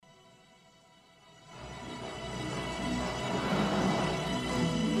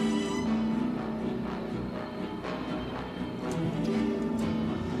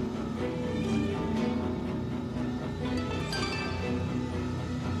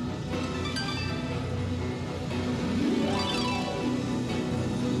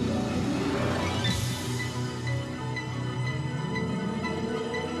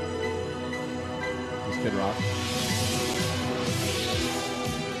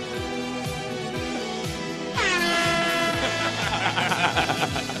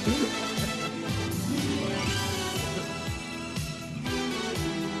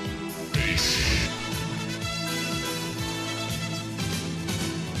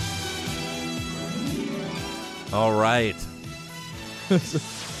All right.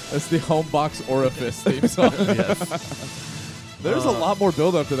 That's the Homebox Orifice theme song. Yes. There's a lot more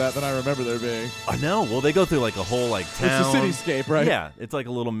build up to that than I remember there being. I know. Well, they go through like a whole like town. It's a cityscape, right? Yeah, it's like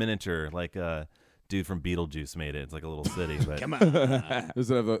a little miniature, like dude from Beetlejuice made it. It's like a little city, but Come on. Does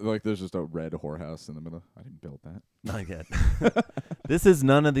it have like there's just a red whorehouse in the middle? I didn't build that. not yet. This is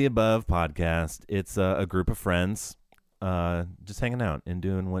None of the Above podcast. It's a group of friends just hanging out and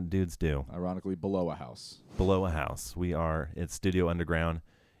doing what dudes do Ironically, below a house. below a house. It's Studio Underground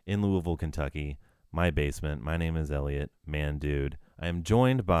in Louisville, Kentucky. My basement. My name is Elliot, man dude. I am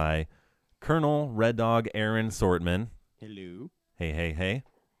joined by Colonel Red Dog Aaron Sortman. Hello. Hey, hey, hey.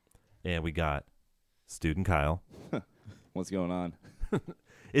 And we got Student Kyle. What's going on?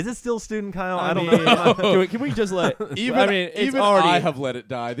 Is it still Student Kyle? I don't mean, know. Can we just let... Even it's even already... I have let it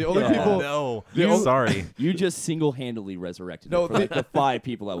die. The only Yeah. people. No. The Sorry. You just single-handedly resurrected No, it for like the 5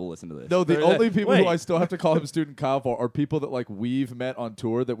 people that will listen to this. No, the Or only that- people wait. who I still have to call him Student Kyle for are people that like we've met on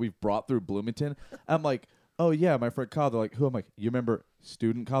tour that we've brought through Bloomington. I'm like, oh yeah, my friend Kyle. They're like, who? I'm like, you remember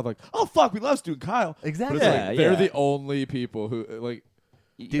Student Kyle? They're like, oh fuck, we love Student Kyle. Exactly. But it's Yeah, like they're yeah. the only people who like.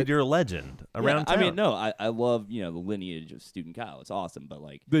 Dude, you're a legend around town. I mean, no, I love, the lineage of Student Kyle. It's awesome, but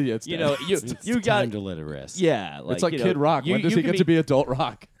like, Yeah, it's you dead. know, you got... time to let it rest. Yeah, like, It's like you know, Kid Rock. You, When does you he can get to be adult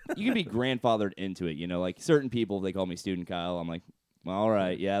rock? You can be grandfathered into it, like certain people, they call me Student Kyle. I'm like, well, all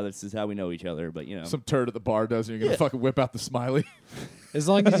right, yeah, this is how we know each other, but Some turd at the bar does, and you're gonna fucking whip out the smiley. As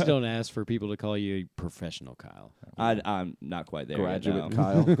long as you don't ask for people to call you professional Kyle. I'm not quite there yet, Graduate no.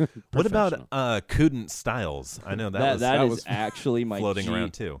 Kyle. What about Professional. Kudent Styles? I know that That was is actually my floating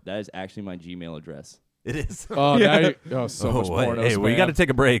around too. That is actually my Gmail address. It is. Oh, now you, so much wait, porno hey, we spam. got to take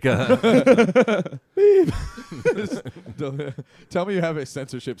a break. Tell me you have a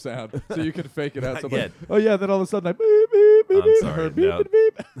censorship sound so you can fake it out. Not So I'm like, yet. oh yeah, then all of a sudden I beep beep beep I'm beep, sorry, beep, no.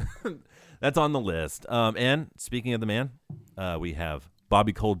 beep, beep. That's on the list. And speaking of the man, we have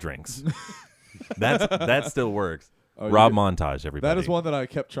Bobby Cold Drinks. That still works. Oh, Rob you- Montage, everybody. That is one that I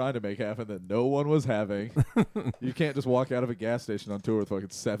kept trying to make happen that no one was having. You can't just walk out of a gas station on tour with fucking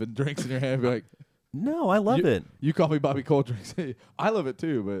 7 drinks in your hand and be like, No, I love it. you call me Bobby Cold Drinks. Hey, I love it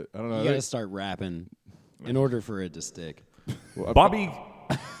too, but I don't know. You got to start rapping in order for it to stick. Bobby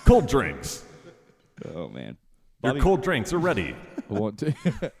Cold Drinks. Oh man, Your cold drinks are ready. I want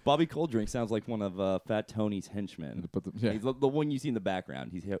to. Bobby Cold Drink sounds like one of Fat Tony's henchmen. But yeah. He's the one you see in the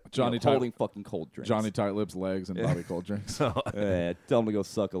background. He's Johnny Tyler- holding fucking cold drinks. Johnny Tight Lips legs and Bobby Cold Drinks. Yeah, tell him to go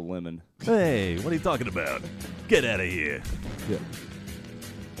suck a lemon. Hey, what are you talking about? Get out of here. Yeah.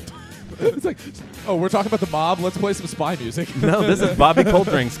 It's like, oh, we're talking about the mob. Let's play some spy music. No, this is Bobby Cold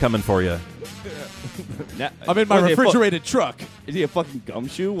Drinks coming for you. I'm in my What is he, a fu- refrigerated truck. Is he a fucking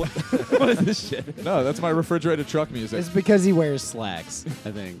gumshoe? What is this shit? No, that's my refrigerated truck music. It's because he wears slacks,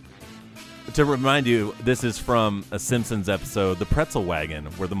 I think. To remind you, this is from a Simpsons episode, The Pretzel Wagon,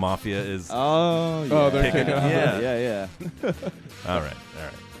 where the mafia is. Oh, yeah. Oh, they're Kicking kicking it. off. Yeah. All right.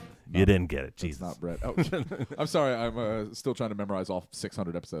 You didn't get it. It's Jesus. not Brett. Oh, I'm sorry. I'm still trying to memorize all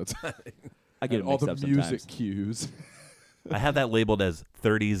 600 episodes. I get And it all mixed the up music sometimes. cues. I have that labeled as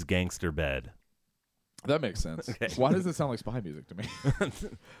 30s gangster bed. That makes sense. Okay. Why does it sound like spy music to me?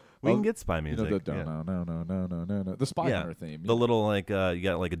 We Oh, can get spy You music. know the yeah. no. The Spy Yeah. Hunter theme. The little like you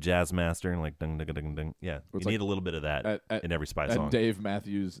got like a jazz master and like dung dung dung dung. Yeah, you It's need like a little bit of that at in every spy at song. Dave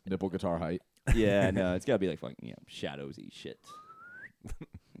Matthews nipple guitar height. Yeah, no, it's got to be like fucking shadowsy shit.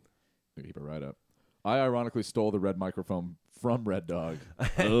 Keep it right up. I ironically stole the red microphone from Red Dog.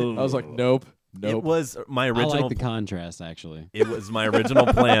 Oh. I was like, nope. It was my I original. like the contrast, actually. It was my original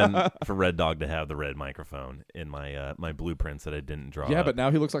plan for Red Dog to have the red microphone in my my blueprints that I didn't draw. Yeah, up. but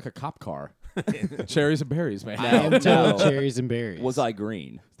now he looks like a cop car. Cherries and berries, man. I am No. told cherries and berries. Was I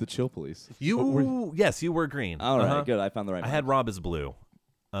green? The chill police. you yes, you were green. All right, Uh-huh. good. I found the right I had Rob as blue.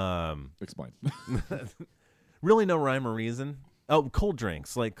 Explain. Really no rhyme or reason. Oh, cold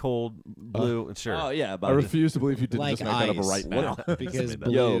drinks like cold blue. Sure. Oh, yeah. I About refuse to believe you didn't like just make that up ice. right now. because Made that.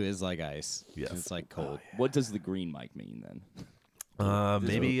 blue Yo. is like ice. Yes. It's like cold. What does the green mic mean then?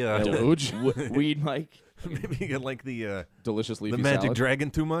 Maybe Doge. Weed mic? maybe you get like the Delicious leafy magic salad. dragon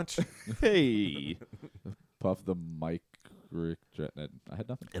too much. Hey. Puff the mic. I had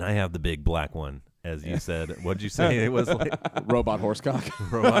nothing. And I have the big black one, as you said. What'd you say? It was like Robot horsecock.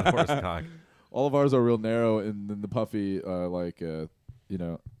 robot horsecock. All of ours are real narrow, and then the puffy,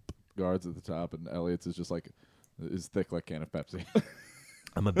 guards at the top, and Elliot's is just like is thick like can of Pepsi.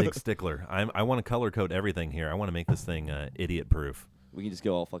 I'm a big stickler. I want to color code everything here. I want to make this thing idiot proof. We can just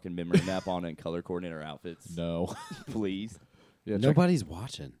go all fucking memory map on it and color coordinate our outfits. No. Please. Yeah, check- Nobody's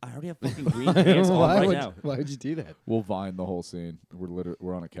watching. I already have fucking green pants on right now. Why would you do that? We'll vine the whole scene.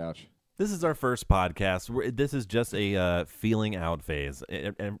 We're on a couch. This is our first podcast. This is just a feeling out phase.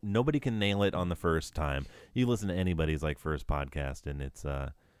 And nobody can nail it on the first time. You listen to anybody's like first podcast, and it's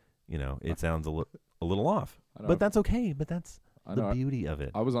it sounds a little off. I know. But that's okay. But that's I the know. beauty of it.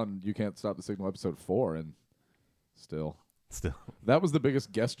 I was on You Can't Stop the Signal episode 4, and still. Still, That was the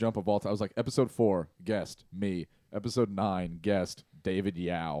biggest guest jump of all time. I was like, episode 4, guest, me. Episode 9, guest, David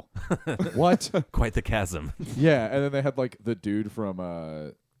Yao. What? quite the chasm. Yeah, and then they had like the dude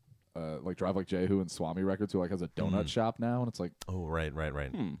from like Drive Like Jehu and Swami Records who like has a donut shop now, and it's like, Oh, right. how are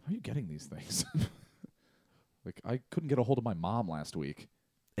you getting these things? Like, I couldn't get a hold of my mom last week.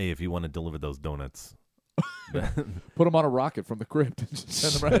 Hey, if you want to deliver those donuts, Put them on a rocket from the crypt and just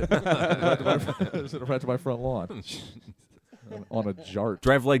send them right to my front lawn. On a jart.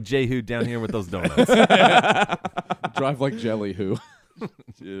 drive like Jehu down here with those donuts. Drive like Jelly Who.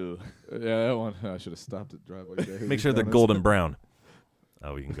 Ew. Yeah, that one. I should have stopped at Drive Like Jehu. Make sure they're golden brown.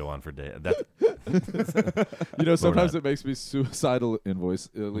 Oh, we can go on for days. You know, sometimes not. it makes me suicidally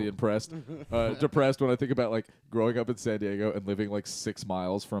depressed when I think about like growing up in San Diego and living like 6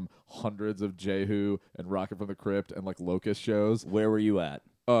 miles from hundreds of Jehu and Rocket from the Crypt and like Locust shows. Where were you at?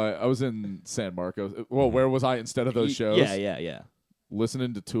 I was in San Marcos. Well, where was I instead of those shows? Yeah.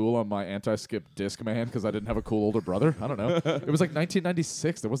 Listening to Tool on my anti-skip Discman because I didn't have a cool older brother. I don't know. It was like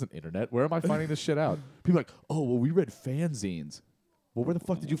 1996. There wasn't internet. Where am I finding this shit out? People are like, oh, well, we read fanzines. Well, where the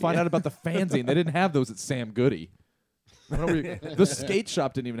fuck did you find out about the fanzine? They didn't have those at Sam Goody. The skate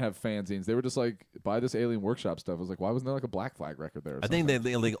shop didn't even have fanzines. They were just like, buy this Alien Workshop stuff. I was like, why wasn't there like a Black Flag record there? Or I think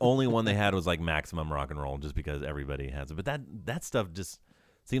something? the only one they had was like Maximum Rock and Roll, just because everybody has it. But that stuff just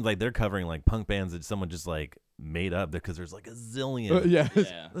seems like they're covering like punk bands that someone just like made up because there's like a zillion. Yeah.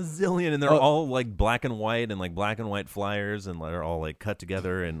 A zillion, and they're all like black and white flyers, and they're all like cut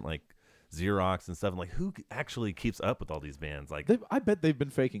together and like Xerox and stuff. And like, who actually keeps up with all these bands? Like, I bet they've been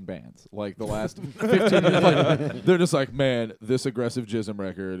faking bands like the last 15 years. Like, they're just like, man, this Aggressive Jism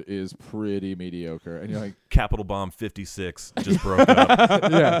record is pretty mediocre. And you're like, Capital Bomb 56 just broke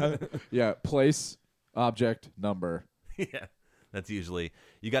up. yeah, place, object, number. Yeah, that's usually,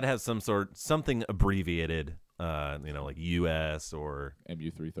 you got to have something abbreviated, like US or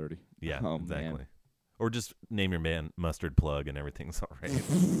MU330. yeah, Oh, exactly. man. Or just name your band Mustard Plug and everything's all right.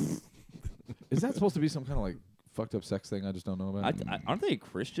 Is that supposed to be some kind of like fucked up sex thing I just don't know about? Aren't they a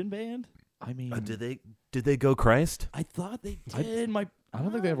Christian band? I mean, Did they go Christ? I thought they did. I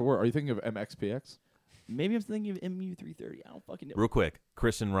don't think they ever were. Are you thinking of MXPX? Maybe I'm thinking of MU330. I don't fucking know. Real quick,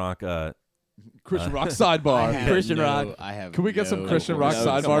 Christian rock. Christian rock sidebar. Christian rock. I have. Can we get some no Christian rock horse.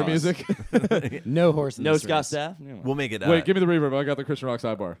 No, come sidebar on. music? No horse. In No this Scott race. Staff? We'll make it. Wait, give me the reverb. I got the Christian rock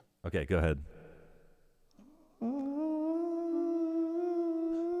sidebar. Okay, go ahead.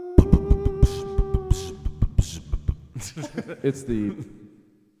 It's the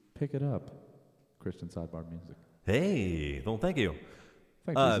pick it up Christian sidebar music. Hey, well, thank you.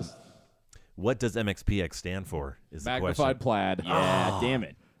 Thank Jesus. What does MXPX stand for? Is the Magnified question. plaid. Yeah, damn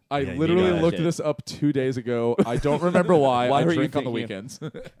it. I Yeah, you literally got looked it. this up 2 days ago. I don't remember why. Why I were you drink on the thinking weekends.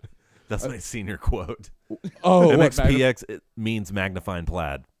 That's my senior quote. Oh, what, MXPX it means magnifying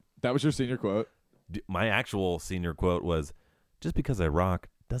plaid. that was your senior quote. My actual senior quote was, "Just because I rock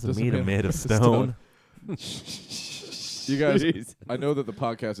doesn't Doesn't mean I'm mean made of stone." stone." You guys, I know that the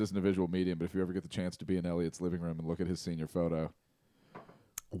podcast isn't a visual medium, but if you ever get the chance to be in Elliot's living room and look at his senior photo,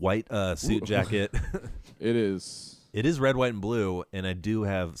 White suit jacket. it is. It is red, white, and blue, and I do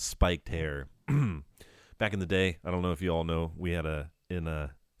have spiked hair. Back in the day, I don't know if you all know, we had in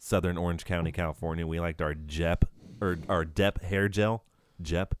Southern Orange County, California, we liked our Jep or our Dep hair gel,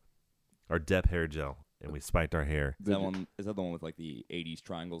 our Dep hair gel, and we spiked our hair. Is that the one with like the 80s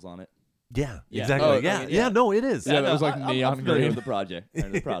triangles on it? Yeah, Yeah. exactly. Oh, yeah, okay, yeah. No, it is. Yeah, that was like I'm neon familiar green. with the project, or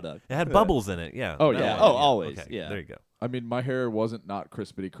the product. It had bubbles in it. Yeah. Oh, that yeah. one, Oh, always, Okay, yeah. There you go. I mean, my hair wasn't not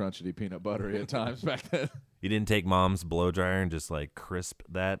crispity, crunchity, peanut buttery at times back then. You didn't take mom's blow dryer and just like crisp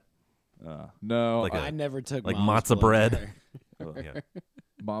that. No, Like I never took like mom's matzo blow bread. dryer. Oh. Yeah.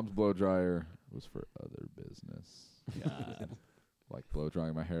 mom's blow dryer was for other business. God. Like blow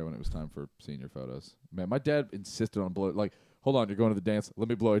drying my hair when it was time for senior photos. Man, my dad insisted on hold on, you're going to the dance. Let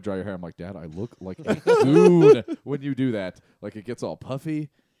me blow dry your hair. I'm like, Dad, I look like a goon when you do that. Like it gets all puffy.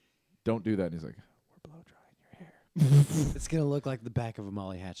 Don't do that. And he's like, we're blow drying your hair. It's gonna look like the back of a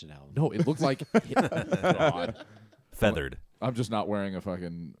Molly Hatchet album. No, it looked like God. Feathered. I'm just not wearing a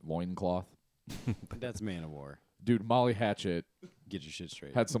fucking loincloth. That's Manowar. Dude, Molly Hatchet Get your shit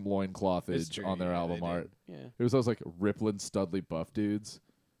straight. had some loinclothage It's true, on their yeah, album they art. did. Yeah. It was those like Ripplin Studley buff dudes.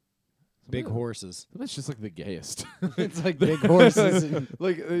 Big horses. That's just like the gayest. It's like big horses. And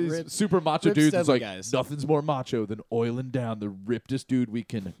Like these Rip- super macho Rip dudes. It's Steadley like guys. nothing's more macho than oiling down the rippedest dude we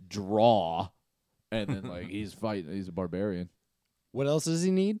can draw, and then like he's fighting. He's a barbarian. what else does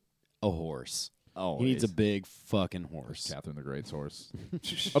he need? A horse. Oh, He needs a big fucking horse. Catherine the Great's horse.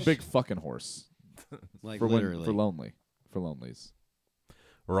 A big fucking horse Like for literally. for lonelies.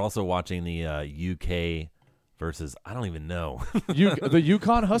 We're also watching the UK versus I don't even know The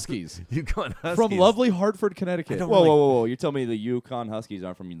Yukon Huskies Yukon Huskies from lovely Hartford, Connecticut. don't Whoa, really- whoa, whoa, whoa! You're telling me the Yukon Huskies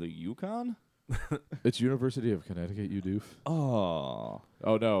aren't from the Yukon? It's University of Connecticut. You doof. Oh,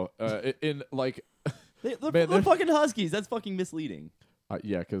 Oh no. In like they're Man, they're- fucking Huskies. That's fucking misleading.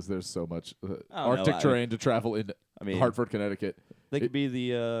 yeah, because there's so much know, Arctic terrain to travel in I mean, Hartford, Connecticut. they could be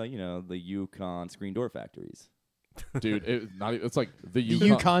the the Yukon screen door factories. Dude, it's like the The Yukon.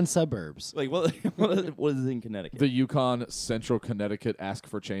 Yukon suburbs. Like what? What is in Connecticut? The Yukon Central Connecticut ask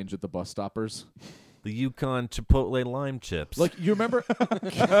for change at the bus stoppers. the Yukon Chipotle lime chips. Like you remember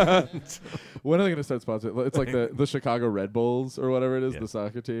when are they gonna start sponsoring? It's like the Chicago Red Bulls or whatever it is, Yeah. the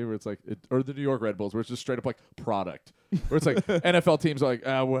soccer team, where it's like or the New York Red Bulls, where it's just straight up like product. Where it's like NFL teams are like,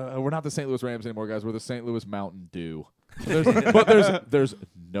 we're not the St. Louis Rams anymore, guys. We're the St. Louis Mountain Dew. But there's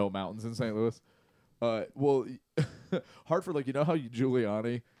no mountains in St. Louis. Well, Hartford, like you know how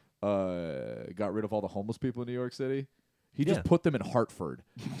Giuliani got rid of all the homeless people in New York City? He just Yeah. put them in Hartford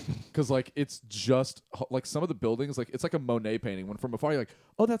because like it's just like some of the buildings, like it's like a Monet painting. When from afar you're like,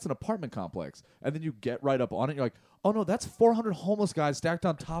 oh, that's an apartment complex, and then you get right up on it, and you're like, oh no, that's 400 homeless guys stacked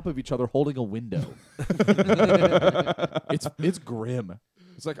on top of each other holding a window. It's grim.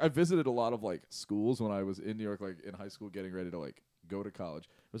 It's like I visited a lot of like schools when I was in New York, like in high school, getting ready to like go to college.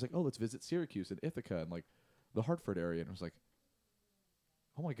 It was like, oh, let's visit Syracuse and Ithaca and like the Hartford area, and it was like,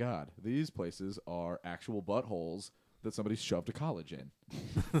 oh my god, these places are actual buttholes that somebody shoved a college in.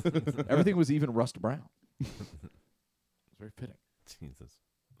 Everything was even rust brown. It's very fitting. Jesus.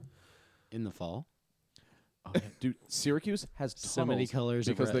 In the fall. Oh, man. Dude, Syracuse has So many tunnels colors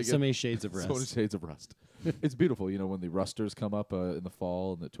of because they rust. get So many shades of so many rust. shades of rust. It's beautiful, you know, when the rusters come up in the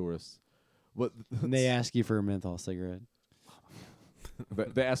fall and the tourists. What And they ask you for a menthol cigarette.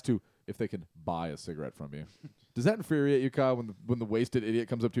 they ask if they can buy a cigarette from you. Does that infuriate you, Kyle, when the wasted idiot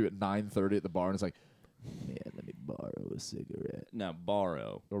comes up to you at 9:30 at the bar and is like, man, let me borrow a cigarette Now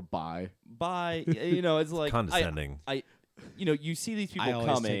borrow, or buy? buy. It's like Condescending. You see these people I always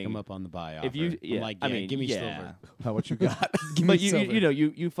coming. take them up on the buy offer. If you, I'm like, I yeah, mean, give me yeah. silver. How much you got? Give me But silver.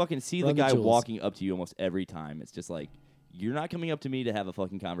 you fucking see Run the the guy jewels. walking up to you almost every time. It's just like you're not coming up to me to have a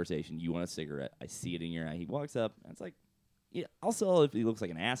fucking conversation. You want a cigarette? I see it in your eye. He walks up. And it's like, yeah, I'll sell if he looks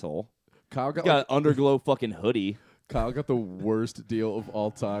like an asshole. Kyle He's got got an underglow fucking hoodie. Kyle got the worst deal of all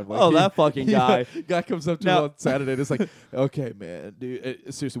time. Like Oh, that fucking guy. Guy comes up to Now- him on Saturday and it's like, okay, man,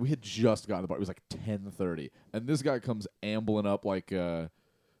 dude. Seriously, we had just gotten to the bar. It was like 10:30. And this guy comes ambling up like,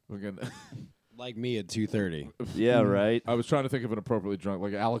 fucking Like me at 2:30. Yeah, right. I was trying to think of an appropriately drunk,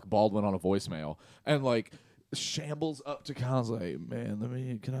 like Alec Baldwin on a voicemail. And like, shambles up to Kyle's like,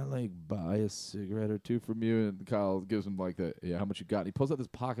 man, can I like buy a cigarette or two from you? And Kyle gives him like yeah, how much you got? And he pulls out this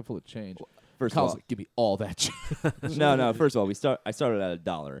pocket full of change. First Kyle's of all, like, give me all that change. no. First of all, I started at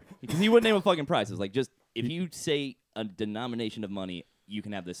 $1 because he wouldn't name a fucking price. It's like just if you say a denomination of money, you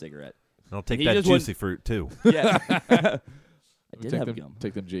can have this cigarette. I'll take He that just juicy fruit too. Yeah, I did take have them, gum.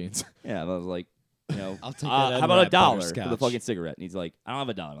 Take them jeans. Yeah, I was like, I'll take that how about unwrapped $1 for the butterscotch. fucking cigarette? And he's like, I don't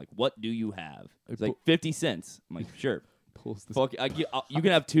have $1. I'm like, what do you have? He's like 50 cents. I'm like, sure. Pulls this. Fuck, you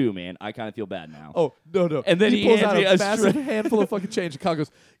can have 2, man. I kind of feel bad now. Oh no! And then he pulls hands out me a a massive straight- handful of fucking change. And Kyle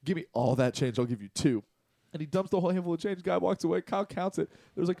goes, "Give me all that change. I'll give you 2." And he dumps the whole handful of change. Guy walks away. Kyle counts it.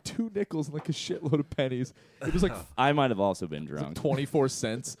 There's like 2 nickels and like a shitload of pennies. It was like I might have also been It was like drunk. 24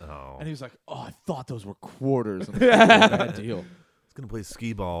 cents. Oh, And he was like, "Oh, I thought those were quarters." I'm like, bad deal. it's gonna play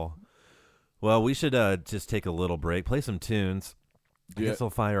skee ball. Well, we should just take a little break, play some tunes. I Yeah. guess I'll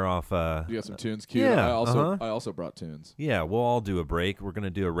fire off. Do you got some tunes queued? Yeah, I also brought tunes. Yeah, we'll all do a break. We're gonna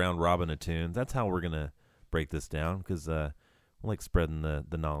do a round robin of tunes. That's how we're gonna break this down because we like spreading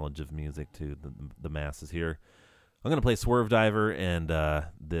the knowledge of music to the masses here. I'm gonna play Swerve Diver and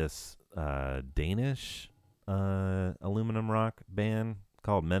this Danish aluminum rock band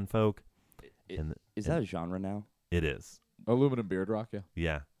called Menfolk. And Is that a genre now? it is? Aluminum beard rock, yeah.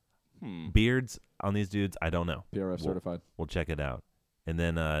 Yeah, Hmm. beards on these dudes. I don't know. PRF Well, certified. We'll check it out. And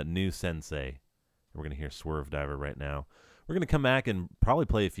then New Sensei. We're going to hear Swerve Diver right now. We're going to come back and probably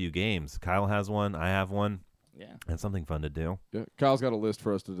play a few games. Kyle has one. I have one. Yeah. And something fun to do. Yeah. Kyle's got a list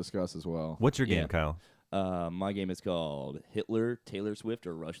for us to discuss as well. What's your game, Yeah. Kyle? My game is called Hitler, Taylor Swift,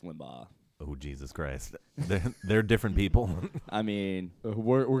 or Rush Limbaugh. Oh, Jesus Christ. They're different people. I mean,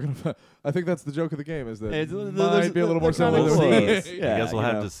 We're gonna. I think that's the joke of the game is that It's- it there's- might be a little more there's kinda similar. We'll close. see. Yeah, I guess we'll you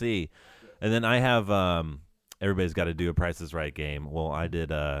have know. to see. And then I have everybody's got to do a Price is Right game. Well, I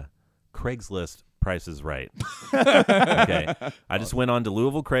did Craigslist Price is Right. Okay. I just went on to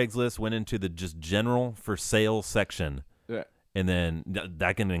Louisville Craigslist, went into the just general for sale section, Yeah, and then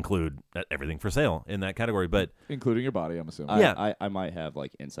that can include everything for sale in that category. But including your body, I'm assuming. Yeah. I might have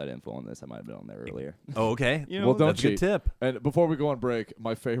like inside info on this. I might have been on there earlier. oh, okay. You know, Well, don't That's a good cheat. tip. And before we go on break,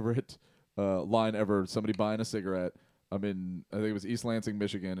 my favorite line ever: somebody buying a cigarette. I think it was East Lansing,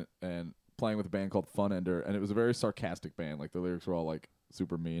 Michigan, and playing with a band called Fun Ender, and it was a very sarcastic band. Like the lyrics were all like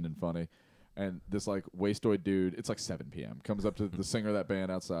super mean and funny. And this like wastoid dude, it's like 7 p.m. comes up to the singer of that band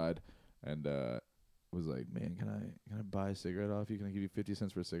outside, and was like, "Man, can I buy a cigarette off you? Can I give you 50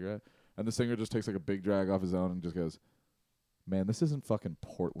 cents for a cigarette?" And the singer just takes like a big drag off his own and just goes, "Man, this isn't fucking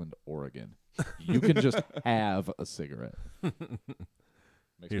Portland, Oregon. You can just have a cigarette." Makes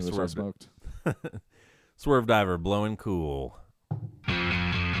me Here's wish I Swerve. smoked. Swerve Diver, blowing cool.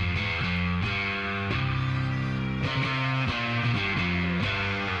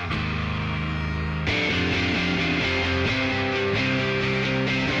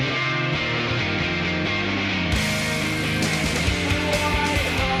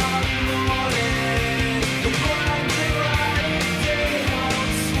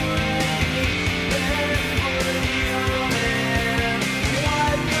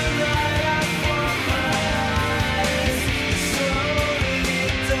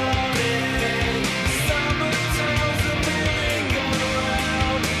 Slowly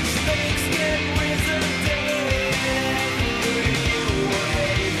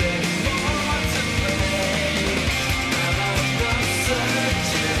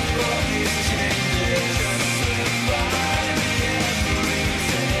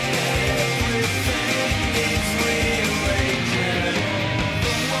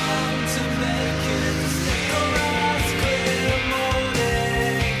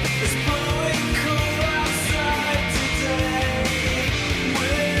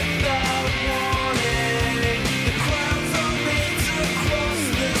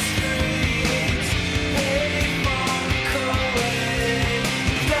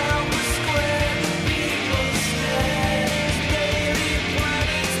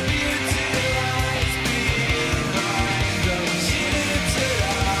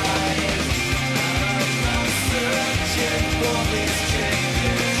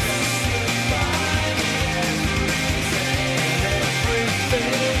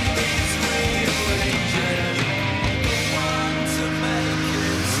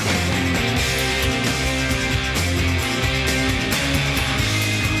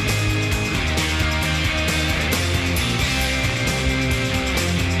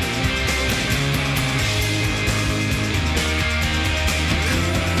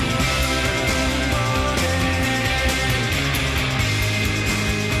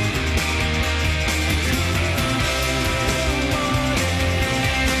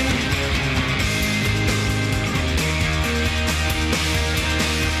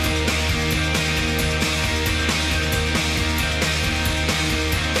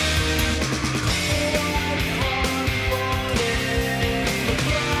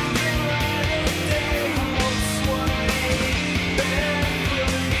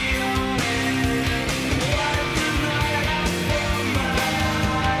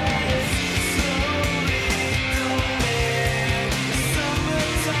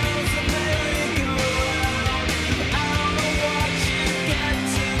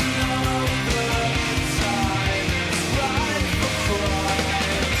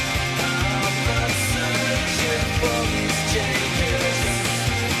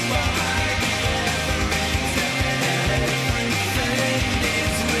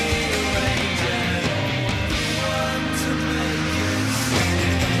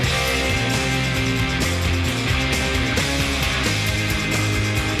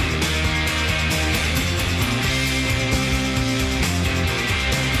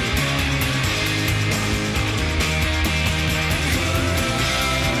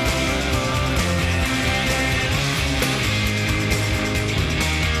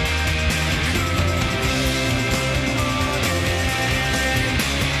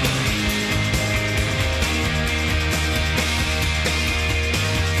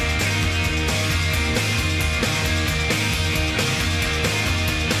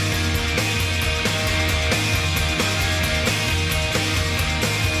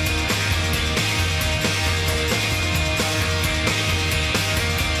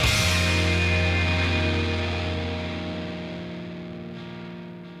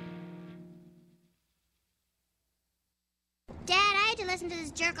listen to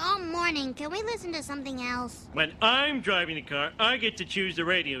this jerk all morning. Can we listen to something else? When I'm driving the car, I get to choose the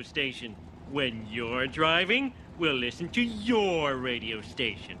radio station. When you're driving, we'll listen to your radio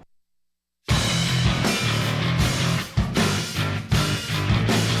station.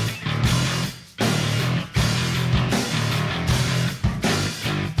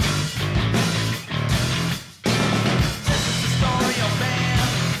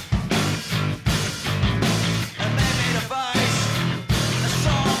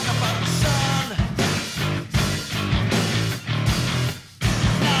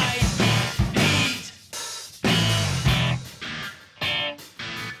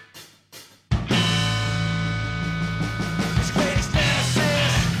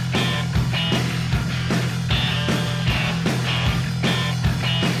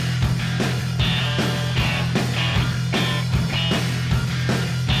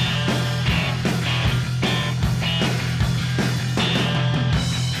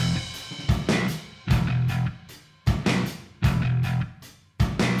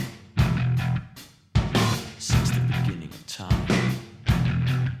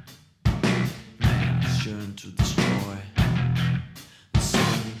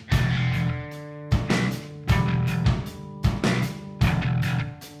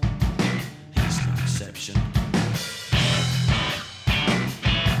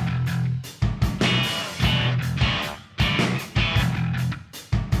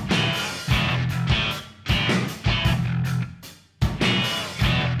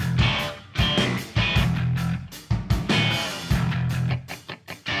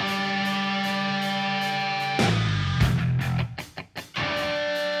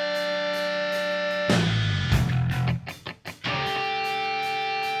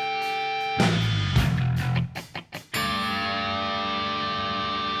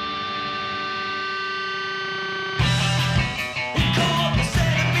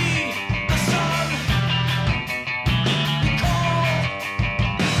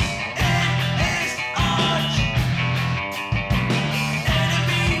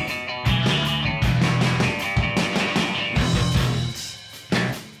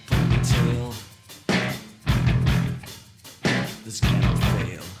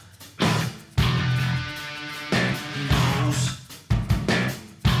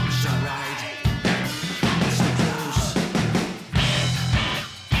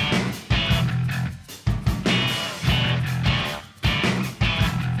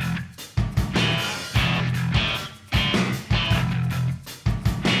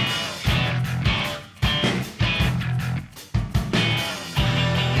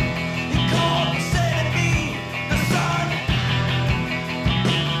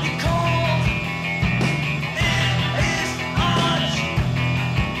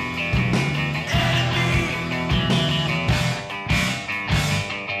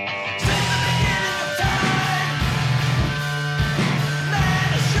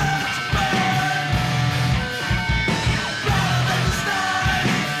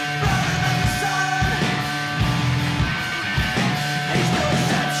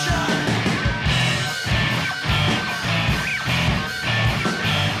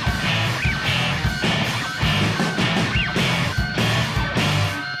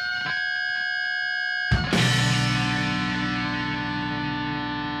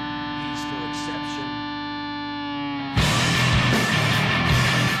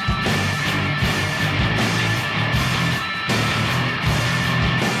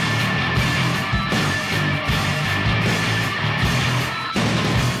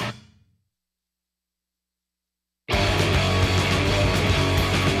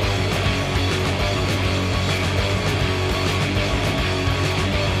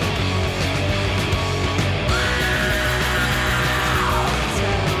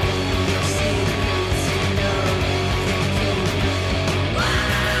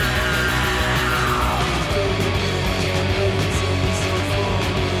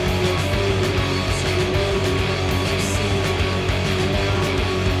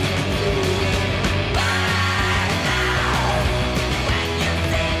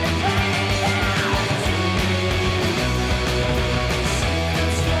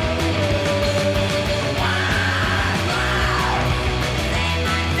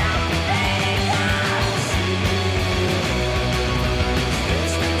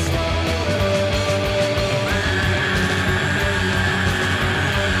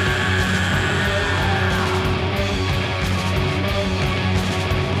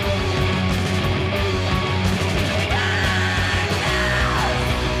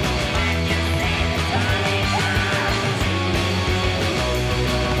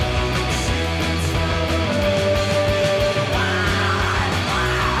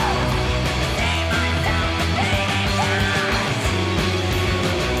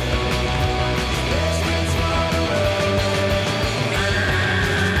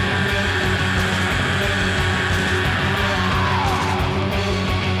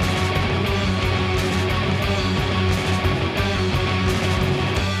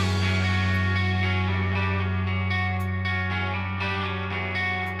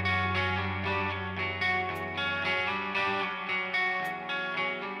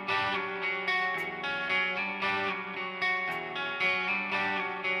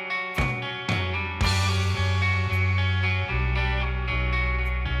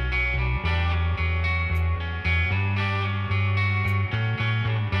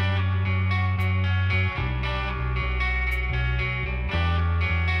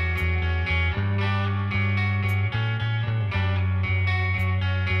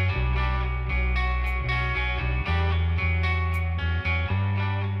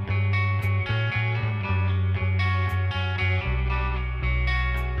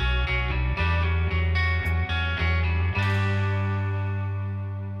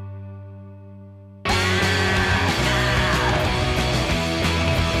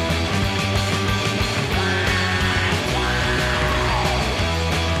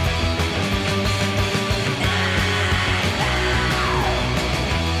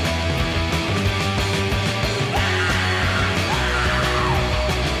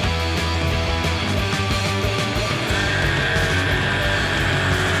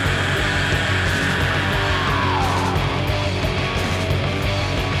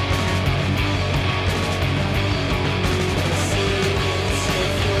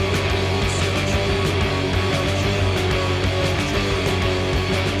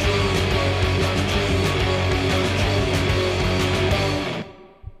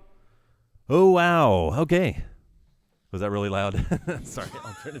 Oh, wow. Okay. Was that really loud? Sorry,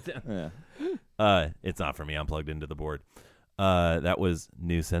 I'll turn it down. Yeah. It's not for me. I'm plugged into the board. That was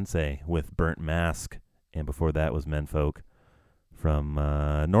New Sensei with Burnt Mask. And before that was Menfolk from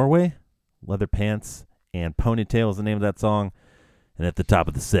Norway. Leather Pants and Ponytail is the name of that song. And at the top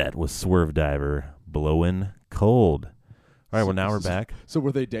of the set was Swerve Diver, Blowin' Cold. All right, well, now we're back. So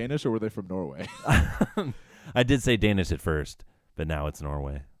were they Danish or were they from Norway? I did say Danish at first, but now it's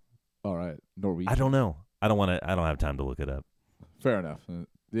Norway. All right, Norwegian. I don't know. I don't have time to look it up. Fair enough. The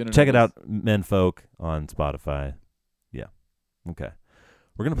internet Check it is- out, Menfolk on Spotify. Yeah. Okay.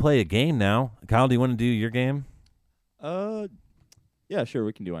 We're going to play a game now. Kyle, do you want to do your game? Yeah, sure.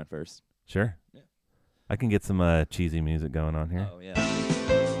 We can do mine first. Sure. Yeah. I can get some cheesy music going on here. Oh yeah.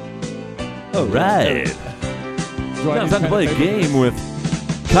 All right. Do I Now need it's time to pen play and a paper? game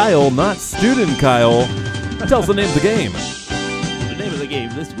with Kyle, not student Kyle. Tell us the name of the game. The name of the game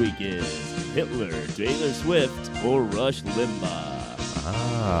this week is Hitler, Taylor Swift, or Rush Limbaugh.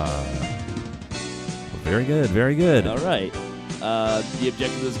 Ah. Very good. Very good. All right. The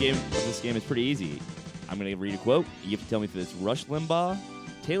objective of this game is pretty easy. I'm going to read a quote. You have to tell me if it's Rush Limbaugh,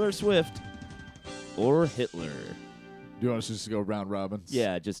 Taylor Swift, or Hitler. Do you want us to just go round robin?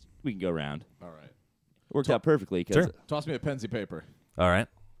 Yeah, we can go around. All right. It worked out perfectly because Sure. Toss me a Penzi paper, All right.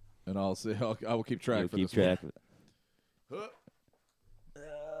 and I'll see. I will keep track. you'll for keep this one. track of it.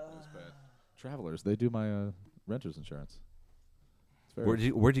 That's bad. Travelers, they do my renter's insurance. It's very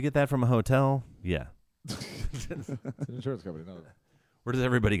Where'd you get that from? A hotel? Yeah. it's an insurance company. No, Where does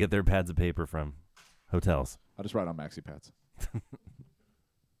everybody get their pads of paper from? Hotels. I just write on maxi pads.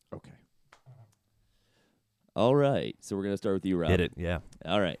 Okay. All right. So we're going to start with you, Rob. Hit it. Yeah.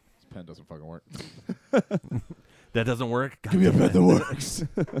 All right. This pen doesn't fucking work. That doesn't work? God Give me a damn pen it. that works.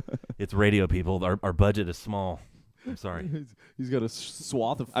 It's radio, people. Our budget is small. I'm sorry. He's got a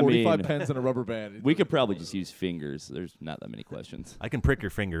swath of I 45 mean, pens and a rubber band. We could probably just use fingers. There's not that many questions. I can prick your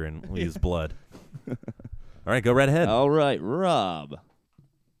finger and we'll use blood. All right, go right ahead. All right, Rob.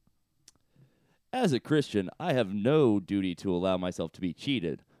 As a Christian, I have no duty to allow myself to be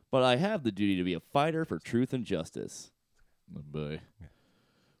cheated, but I have the duty to be a fighter for truth and justice. Oh, boy.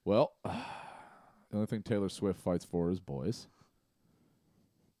 Well, the only thing Taylor Swift fights for is boys.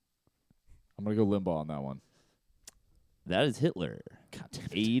 I'm going to go Limbaugh on that one. That is Hitler.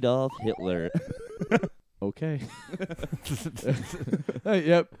 Adolf Hitler. Okay. Hey,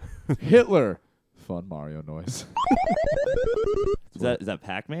 yep. Hitler. Fun Mario noise. Is that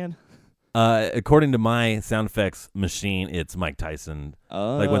Pac-Man? According to my sound effects machine, it's Mike Tyson.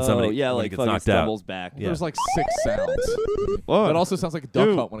 Oh, Like when somebody- yeah, when he like gets fucking knocked out. stumbles back. Yeah. There's like 6 sounds. One, That also sounds like a duck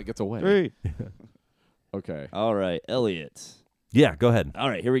two, hunt when it gets away. 3. Okay. All right, Elliot. Yeah, go ahead. All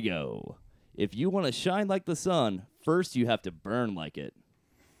right, here we go. If you want to shine like the sun, first you have to burn like it.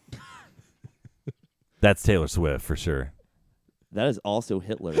 That's Taylor Swift for sure. That is also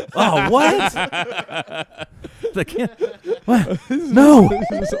Hitler. Oh, what? I can't. What? No.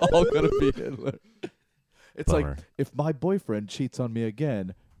 This is all going to be Hitler. It's Bummer. like, if my boyfriend cheats on me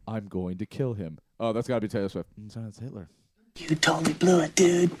again, I'm going to kill him. Oh, that's got to be Taylor Swift. It's Hitler. You totally blew it,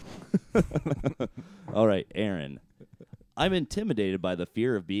 dude. All right, Aaron. I'm intimidated by the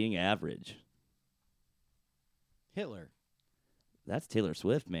fear of being average. Hitler. That's Taylor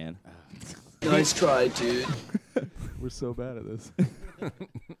Swift, man. Nice try, dude. We're so bad at this.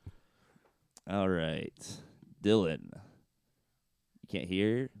 All right. Dylan. You can't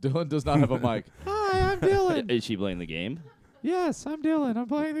hear? Dylan does not have a mic. Hi, I'm Dylan. Is she playing the game? Yes, I'm Dylan. I'm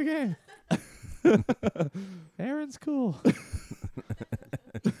playing the game. Aaron's cool.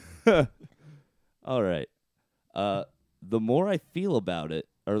 All right. The more I feel about it,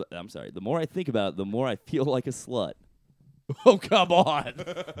 or I'm sorry, the more I think about it, the more I feel like a slut. Oh, come on.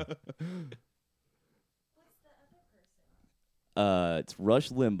 It's Rush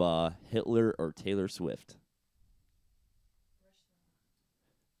Limbaugh, Hitler, or Taylor Swift.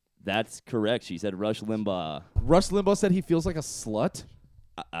 That's correct. She said Rush Limbaugh. Rush Limbaugh said he feels like a slut.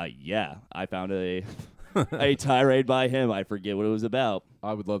 Yeah, I found a a tirade by him. I forget what it was about.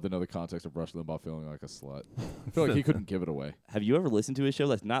 I would love to know the context of Rush Limbaugh feeling like a slut. I feel like he couldn't give it away. Have you ever listened to his show?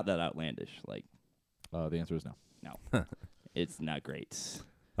 That's not that outlandish. Like, The answer is no. no, it's not great.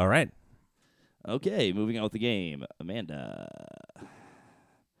 All right. Okay, moving on with the game. Amanda. I'm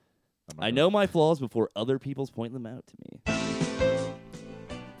not I gonna- know my flaws before other people's point them out to me.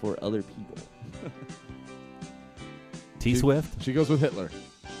 For other people. T Swift. She goes with Hitler.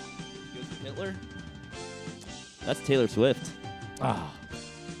 Hitler? That's Taylor Swift. Ah.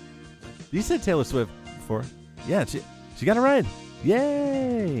 You said Taylor Swift before. Yeah, she got it right.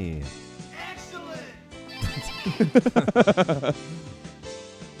 Yay.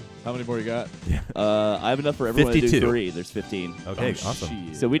 How many more you got? I have enough for everyone to 52. do 3. There's 15. Okay, Oh, awesome.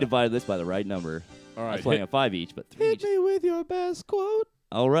 shit. So we divided this by the right number. All I was right. playing on 5 each, but 3 each. me with your best quote.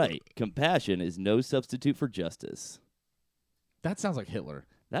 All right. Compassion is no substitute for justice. That sounds like Hitler.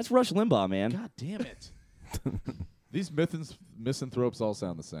 That's Rush Limbaugh, man. God damn it. These misanthropes all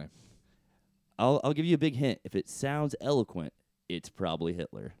sound the same. I'll give you a big hint. If it sounds eloquent, it's probably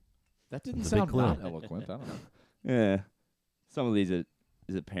Hitler. That didn't That's a big sound clue. not eloquent. I don't know. Yeah. Some of these is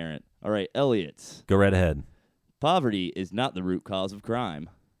apparent. All right, Elliot. Go right ahead. Poverty is not the root cause of crime.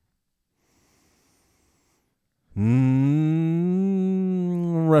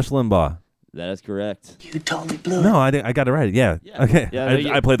 Rush Limbaugh. That is correct. You totally blew it. No, I got it right. Yeah. Yeah. Okay. Yeah,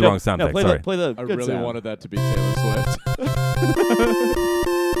 no, I played the wrong sound no, effect. play Sorry. play the I good really sound. wanted that to be Taylor Swift.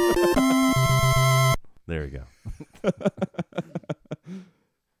 There we go.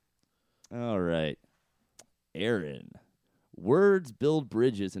 All right. Aaron. Words build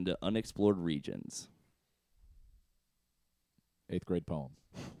bridges into unexplored regions. 8th grade poem.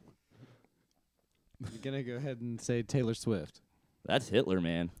 You're gonna go ahead and say Taylor Swift. That's Hitler,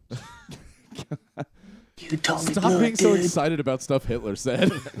 man. You totally Stop blew being it, so dude. excited about stuff Hitler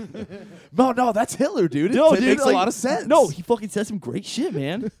said. No, that's Hitler, dude. No, it dude, makes like, a lot of sense. No, he fucking said some great shit,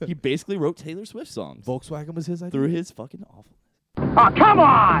 man. He basically wrote Taylor Swift songs Volkswagen was his idea. through his fucking awful. Oh, come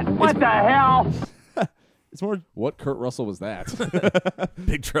on! What the hell? It's more. What Kurt Russell was that?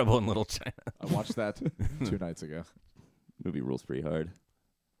 Big Trouble in Little China. I watched that 2 nights ago. Movie rules pretty hard.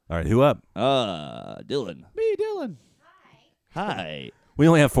 All right. Who up? Dylan. Me, Dylan. Hi. We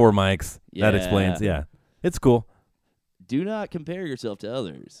only have 4 mics. That Yeah. explains. Yeah. It's cool. Do not compare yourself to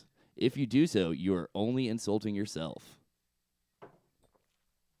others. If you do so, you are only insulting yourself.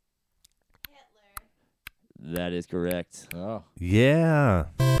 Hitler. That is correct. Oh. Yeah.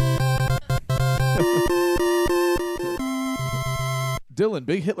 Dylan,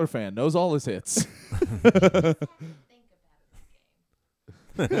 big Hitler fan, knows all his hits.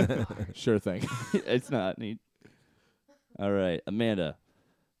 Sure thing. It's not neat. All right, Amanda.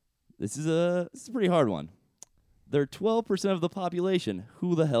 This is a pretty hard one. They're 12% of the population.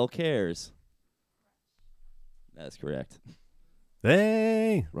 Who the hell cares? That's correct.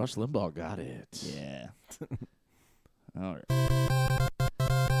 Hey. Rush Limbaugh got it. Yeah. All right.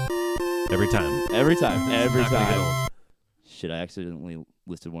 Every time. Every time. Every Not gonna get time. old. Shit, I accidentally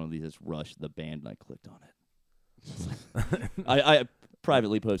listed one of these as Rush, the band, and I clicked on it. I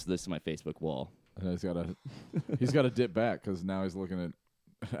privately posted this to my Facebook wall. And he's got to dip back because now he's looking at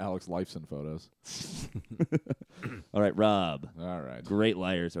Alex Lifeson photos. All right, Rob. All right. Great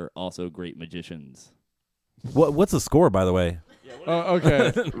liars are also great magicians. What's the score, by the way?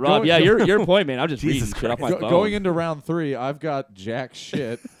 Okay. Rob, yeah, your point, man. I'm just Jesus reading shit off my phone. Going into round 3, I've got jack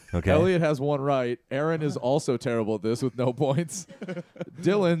shit. Okay. Elliot has 1 right. Aaron is also terrible at this with no points.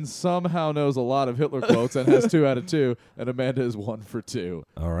 Dylan somehow knows a lot of Hitler quotes and has 2 out of 2. And Amanda is 1 for 2.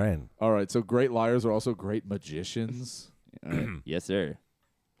 All right. All right, so great liars are also great magicians. All right. Yes, sir.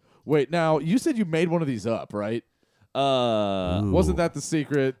 Wait, now, you said you made one of these up, right? Ooh. Wasn't that the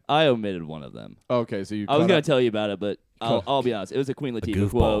secret? I omitted one of them. Okay, so you I was cut going out- to tell you about it, but I'll be honest. It was a Queen Latifah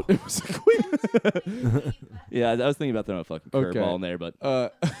goofball. quote. It was a queen. Yeah, I was thinking about throwing a fucking Okay. curveball in there, but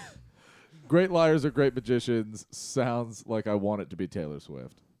Great liars are great magicians. Sounds like I want it to be Taylor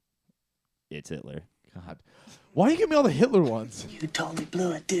Swift. it's Hitler. God. Why you give me all the Hitler ones? You totally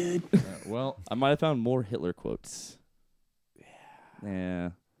blew it, dude. Well, I might have found more Hitler quotes. Yeah.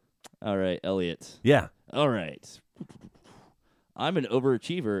 All right, Elliot. Yeah. All right. I'm an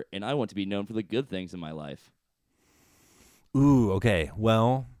overachiever, and I want to be known for the good things in my life. Ooh. Okay.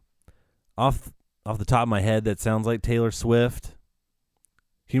 Well, off the top of my head, that sounds like Taylor Swift.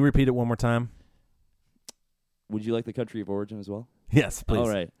 Can you repeat it one more time? Would you like the country of origin as well? Yes, please. All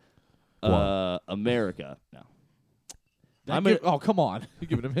right. Go on. America. No. oh, come on. You're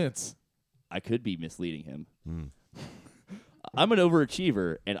giving him hints. I could be misleading him. Mm. I'm an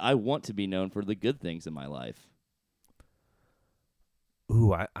overachiever, and I want to be known for the good things in my life.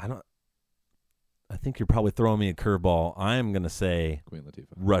 Ooh, I don't. I think you're probably throwing me a curveball. I'm gonna say Queen Latifah.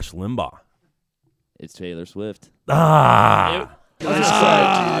 Rush Limbaugh. It's Taylor Swift. Ah,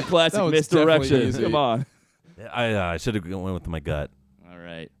 Classic That was misdirection. definitely easy. Come on. I should have went with my gut. All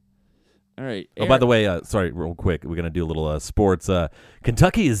right. All right. Oh, by the way, sorry, real quick, we're gonna do a little sports.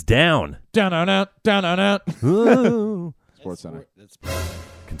 Kentucky is down. Down, on out. Down, on out. Ooh. Sports Center. That's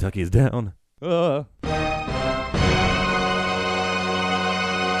Kentucky is down.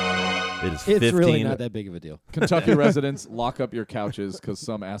 It is 15. it's really not that big of a deal. Kentucky residents, lock up your couches because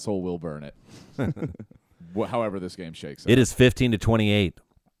some asshole will burn it. However this game shakes out. It is 15-28.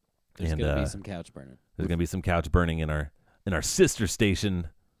 There's And, going to be some couch burning. There's gonna be some couch burning in our sister station,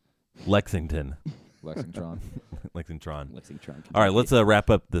 Lexington. Lexington. Lexington. Lexington. All right, let's wrap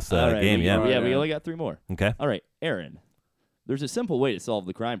up this All right, game. we, Yeah. yeah, All we right. only got 3 more. Okay. All right, Aaron. There's a simple way to solve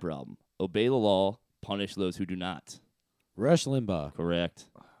the crime problem. Obey the law, punish those who do not. Rush Limbaugh. Correct.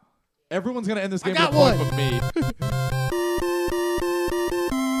 Everyone's going to end this game got with a point one. but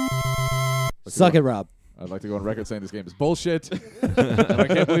me. Suck it, Rob. I'd like to go on record saying this game is bullshit. And I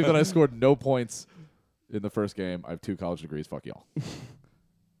can't believe that I scored no points in the first game. I have 2 college degrees. Fuck y'all.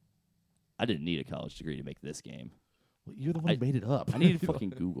 I didn't need a college degree to make this game. Well, you're the one who made it up. I needed fucking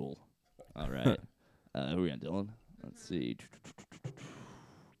Google. All right. Who are we on, Dylan? Let's see.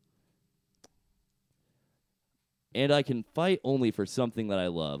 And I can fight only for something that I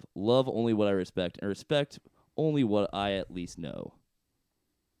love only what I respect, and respect only what I at least know.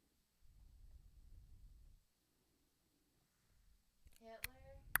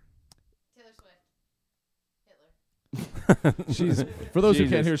 She's for those who Jesus.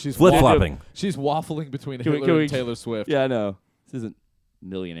 can't hear, she's Flip-flopping. She's waffling between Can we- Hitler can we- and Taylor Swift. Yeah, I know. This isn't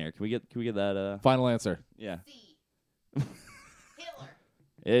Millionaire. Can we get that? Final answer. Yeah. Hitler.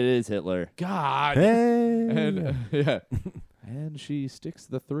 It is Hitler. God. Hey. And yeah. And she sticks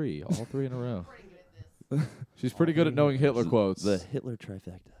the 3, all 3 in a row. She's pretty good at knowing Hitler quotes. The Hitler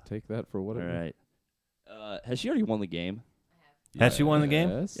trifecta. Take that for All what it right. Has she already won the game? Has she won the game?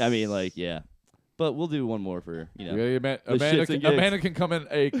 Yes. I mean, like, yeah. But we'll do one more for, you know. Yeah, the Amanda, shits and gigs. Amanda can come in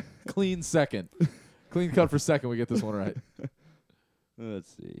a clean second. Clean cut for second. We get this one right.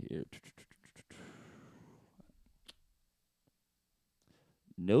 Let's see here.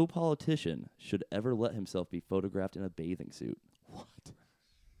 No politician should ever let himself be photographed in a bathing suit.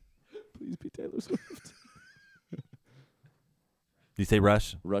 Please be Taylor Swift. Did you say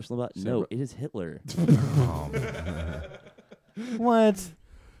Rush? Rush Limbaugh? Say No, Ru- it is Hitler. What?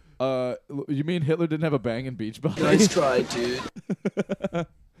 You mean Hitler didn't have a bang in Beach Body? Nice try, dude.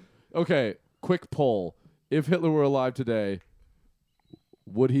 Okay, quick poll. If Hitler were alive today,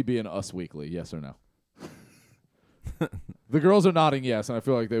 would he be in Us Weekly? Yes or no? The girls are nodding yes, and I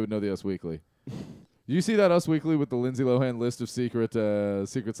feel like they would know the Us Weekly. You see that Us Weekly with the Lindsay Lohan list of secret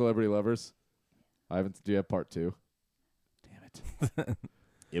celebrity lovers? I haven't. Do you have part 2? Damn it!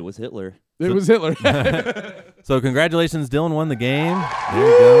 It was Hitler. It was Hitler. So congratulations, Dylan won the game. There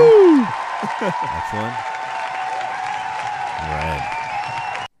you go. Excellent. All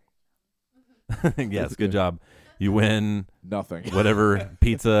right. Yes, good job. You win Nothing. whatever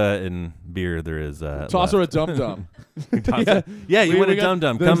pizza and beer there is. Toss her a dum dum. Yeah, you We- win we a got-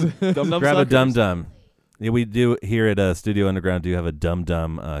 dum dum. there's- Come Dum-dum grab a suckers. dum dum. Yeah, we do here at Studio Underground. Do have a dum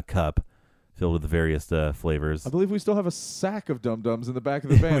dum cup filled with various flavors. I believe we still have a sack of dum dums in the back of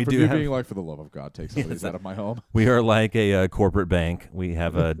the van We for do you have- being like, for the love of God, take some of these Yes. out of my home. We are like a corporate bank. We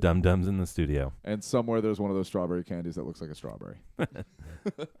have dum dums in the studio. And somewhere there's one of those strawberry candies that looks like a strawberry.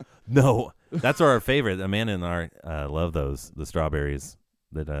 No, that's our favorite. Amanda and I love those, the strawberries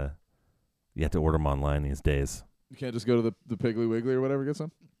that you have to order them online these days. You can't just go to the Piggly Wiggly or whatever, get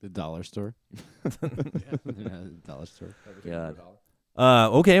some? The dollar store. Dollar store. God.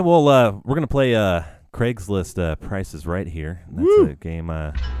 Okay, well, we're going to play Craigslist Prices Right here. That's a game.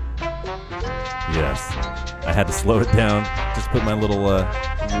 Yes. I had to slow it down. Just put my little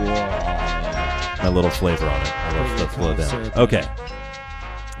flavor on it. I love stuff slowed down. Okay.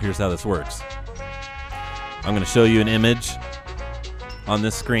 Here's how this works. I'm going to show you an image on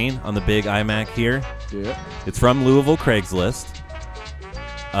this screen on the big iMac here. Yeah. It's from Louisville Craigslist.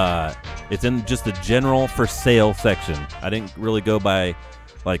 It's in just the general for sale section. I didn't really go by,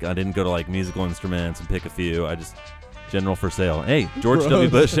 I didn't go to musical instruments and pick a few. I just general for sale. Hey, George W.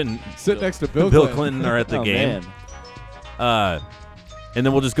 Bush and Sit next to Bill Clinton are at the Oh, game. man. And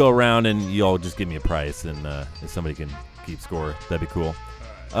then we'll just go around and you all just give me a price, and if somebody can keep score, that'd be cool.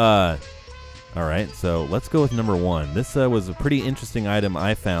 All right, so let's go with number 1. This was a pretty interesting item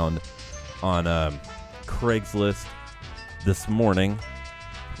I found on Craigslist this morning.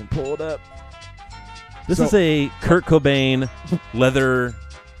 And pull it up. This So- is a Kurt Cobain leather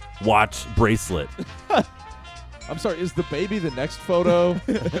watch bracelet. I'm sorry, is the baby the next photo?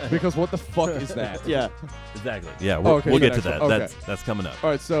 Because what the fuck is that? Yeah. Exactly. Yeah, Oh, we'll, okay, we'll so get to next that. one. Okay. That's coming up. All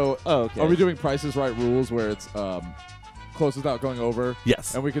right, so Oh, okay. are we doing Prices Right rules where it's close without going over?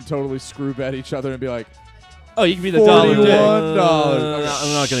 Yes. And we can totally screw bet each other and be like, Oh, you can be the dollar $41. dick. $41.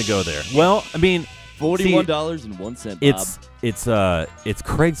 I'm not going to go there. Well, I mean, $41.01, Bob. it's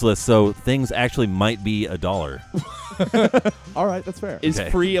Craigslist, so things actually might be $1. all right, that's fair. Is Okay.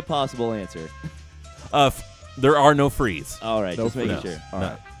 free a possible answer? There are no frees. All right, No just making free. sure. All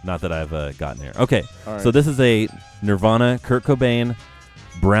right. Not that I've gotten there. Okay, All right. so this is a Nirvana Kurt Cobain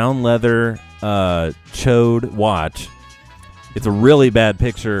brown leather chode watch It's a really bad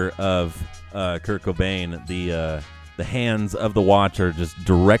picture of Kurt Cobain. The hands of the watch are just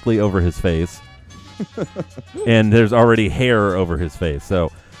directly over his face, and there's already hair over his face.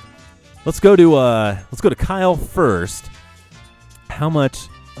 So let's go to Kyle first. How much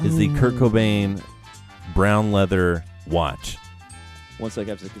is the Kurt Cobain brown leather watch? One sec,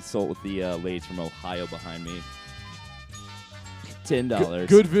 I have to consult with the ladies from Ohio behind me. $10.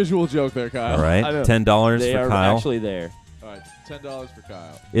 Good visual joke there, Kyle. All right, I know. $10 They for are Kyle. actually there. All right, $10 for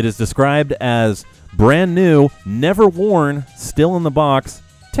Kyle. It is described as brand new, never worn, still in the box.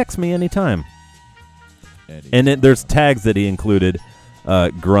 Text me anytime. And there's tags that he included: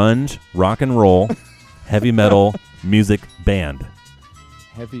 grunge, rock and roll, heavy metal, music, band.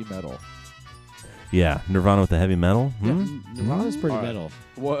 Heavy metal. Yeah, Nirvana with the heavy metal. Nirvana's pretty All right. metal.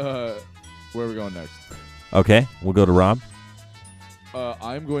 What? Where are we going next? Okay, we'll go to Rob.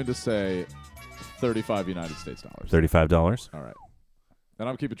 I'm going to say 35 United States dollars. $35. All right. And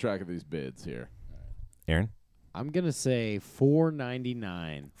I'm keeping track of these bids here. Aaron, I'm gonna say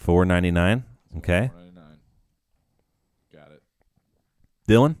 $4.99. $4.99. Okay, $4.99. Got it.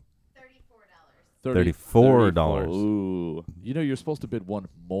 Dylan, $34. $34. Ooh. You know you're supposed to bid one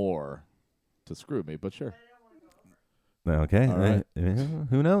more to screw me, but sure. Okay, All right.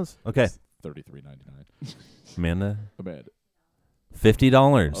 who knows? Okay, $33.99. Amanda, Amanda.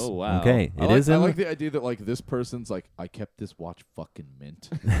 $50. Oh, wow. Okay, I it is I in. like the idea that like this person's like, I kept this watch fucking mint,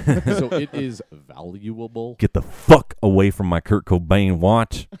 so it is valuable. Get the fuck away from my Kurt Cobain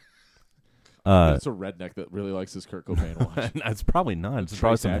watch. It's a redneck that really likes his Kurt Cobain watch. It's probably not. It's Trace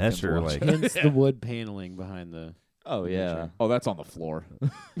probably some Adkins Hesher. watch. Like, Hence the wood paneling behind the. Oh, yeah. Oh, that's on the floor.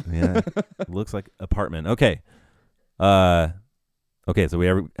 yeah, looks like apartment. Okay. Okay, so we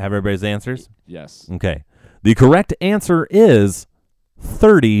have everybody's answers? Yes. Okay. The correct answer is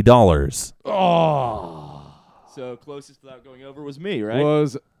 $30. Oh, So closest without going over was me, right?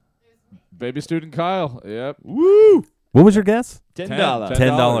 was baby student Kyle. Yep. Woo! What was your guess? $10. $10.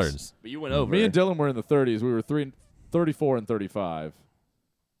 $10. But you went over. Me and Dylan were in the 30s. We were 34 and 35.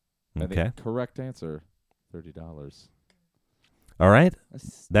 And Okay. the correct answer, $30. All right.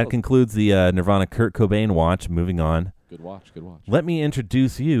 That's That still- concludes the Nirvana Kurt Cobain watch. Moving on. Good watch. Good watch. Let me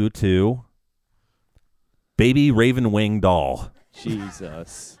introduce you to Baby Ravenwing Doll.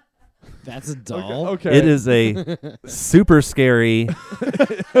 Jesus. That's a doll. Okay. It is a super scary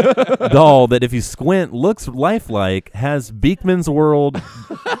doll that, if you squint, looks lifelike, has Beekman's World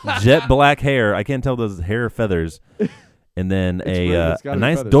jet black hair. I can't tell those hair feathers. And then weird, it's got a his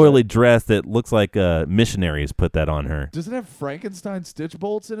nice feathers, doily dress that looks like missionaries put that on her. Does it have Frankenstein stitch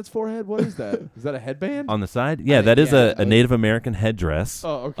bolts in its forehead? What is that? Is that a headband? On the side? Yeah, that is yeah, a Native American headdress.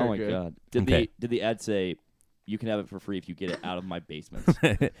 Oh, okay. Oh, my good. God. Okay. Did the ad say, you can have it for free if you get it out of my basement?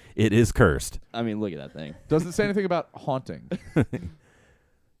 It is cursed. I mean, look at that thing. Does it say anything about haunting?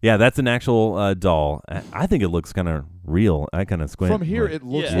 Yeah, that's an actual doll. I think it looks kind of real. I kind of squint. From here, like- it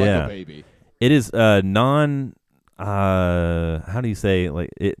looks Yeah. like Yeah. a baby. It is non. How do you say, like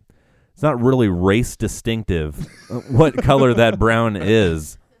it? It's not really race distinctive. What color that brown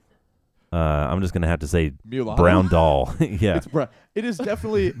is? I'm just gonna have to say Mulatto? brown doll. Yeah. It's it is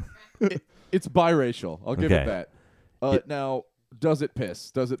definitely. It's biracial. I'll give Okay. it that. Now, does it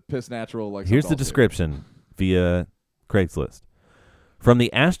piss? Does it piss natural? Like some Here's the dolls do? description via Craigslist from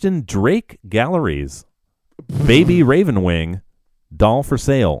the Ashton Drake Galleries. Baby Ravenwing doll for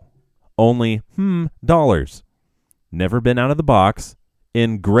sale. Only dollars. Never been out of the box.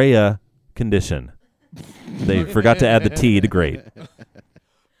 In Greya condition. They forgot to add the T to great.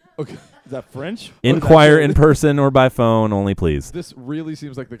 Okay. Is that French? Inquire in person or by phone only, please. This really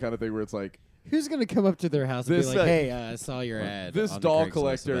seems like the kind of thing where it's like Who's gonna come up to their house and This, be like, uh, "Hey, I saw your ad." this on the doll Craigslist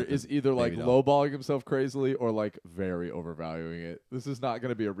collector about the is either like baby doll." lowballing himself crazily or like very overvaluing it. This is not going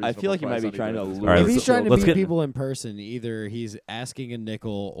to be a reasonable I feel like he might price be on trying either to of these lure All right, If guys. he's trying to let's meet get- people in person, either he's asking a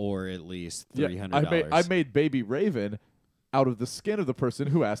nickel or at least Yeah, $300. I made Baby Raven out of the skin of the person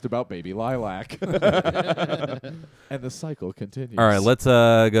who asked about Baby Lilac. And the cycle continues. All right, let's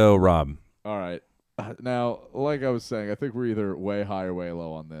go, Rob. All right. Now, like I was saying, I think we're either way high or way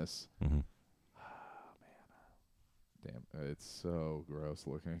low on this. Mhm. Damn, it's so gross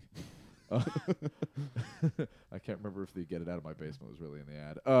looking. I can't remember if the get it out of my basement was really in the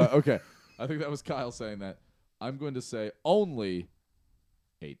ad. Okay, I think that was Kyle saying that. I'm going to say only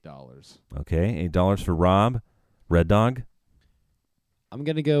 $8. Okay, $8 for Rob. Red Dog, I'm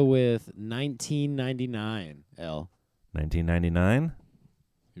gonna go with $19.99. L. $19.99.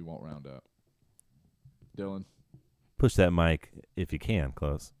 He won't round up. Dylan. Push that mic if you can,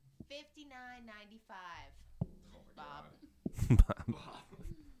 close. $59.95. Bob.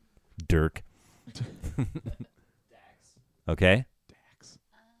 Dirk. Okay. Dax.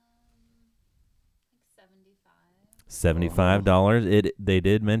 $75. They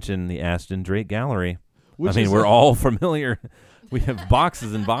did mention the Ashton Drake Gallery. Which I mean, is we're all familiar. We have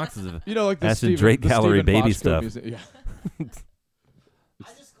boxes and boxes of like the Ashton Stephen, Drake the Gallery Stephen baby Bochco stuff. Museum. Yeah.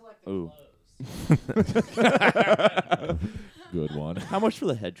 Ooh. Good one. How much for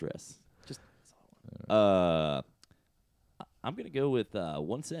the headdress? Just I'm gonna go with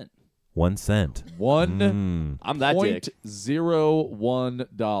 1 cent. 1 cent. $1.01, I'm that dick.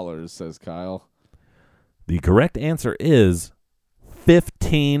 says Kyle. The correct answer is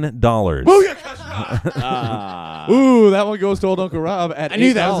 $15. Ah. Ooh, that one goes to old Uncle Rob at $8. I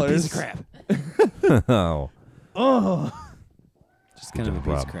knew that was a piece of crap. Oh. Just kind of a job,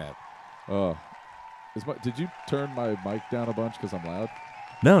 piece Rob. of crap. Oh. Did you turn my mic down a bunch because I'm loud?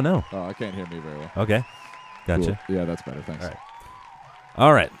 No. Oh, I can't hear me very well. Okay. Gotcha. Cool. Yeah, that's better. Thanks. All right.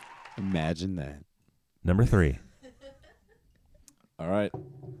 All right. Imagine that. Number 3. All right.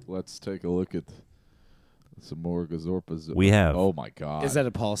 Let's take a look at some more Gazorpas. We have- Oh, my God. Is that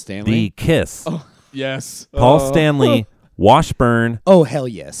a Paul Stanley? The Kiss. Yes. Paul Stanley Washburn Oh, hell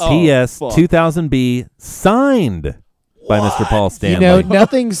yes. PS fuck. 2000B signed by Mr. Paul You Stanley. know,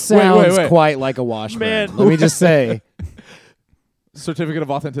 nothing sounds wait. quite like a Washburn. Man. Let me just say. Certificate of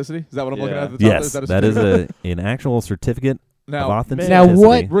authenticity? Is that what I'm looking Yeah. at? At the top? Yes, that that is an actual certificate Now, of authenticity. Now,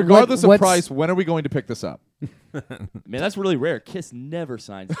 what- regardless of what's- price, when are we going to pick this up? Man, that's really rare. Kiss never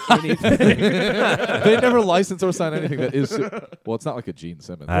signs anything. They never license or sign anything that is. Well, it's not like a Gene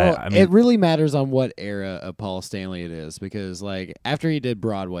Simmons. Well, I mean, it really matters on what era of Paul Stanley it is, because like after he did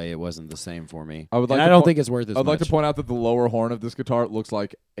Broadway, it wasn't the same for me. I would like And to I don't po- think it's worth as I'd like to much. point out that the lower horn of this guitar looks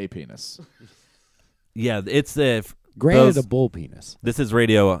like a penis. yeah, it's Granted, those- a bull penis. this is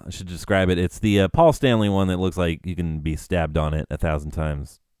radio. I should describe it. It's the Paul Stanley one that looks like you can be stabbed on it 1,000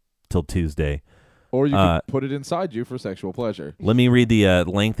 times till Tuesday. Or you can put it inside you for sexual pleasure. Let me read the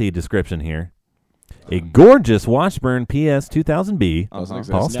lengthy description here. A gorgeous Washburn PS 2000B Doesn't exist.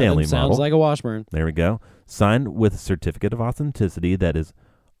 Paul Stanley Nothing sounds model. like a Washburn. There we go. Signed with certificate of authenticity that is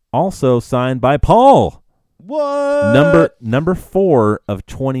also signed by Paul. What? Number 4 of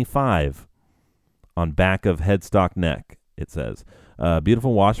 25 on back of headstock neck. It says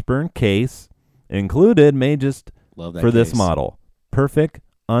beautiful Washburn case included made just Love that for this case. model. Perfect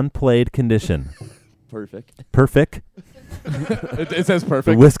unplayed condition. Perfect. Perfect. It says The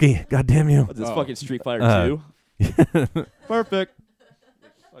perfect. whiskey. God damn you. What's this fucking Street Fighter Uh, 2? Perfect.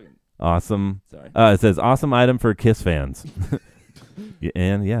 Fucking- Awesome. Sorry. It says awesome item for Kiss fans.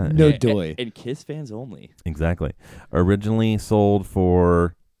 And yeah, No doy. And Kiss fans only. exactly. Originally sold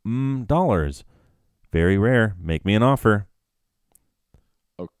for dollars. Very rare. Make me an offer.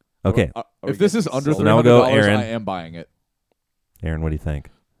 Okay, If this is under So now we'll go $300, Aaron. I am buying it. Aaron, what do you think?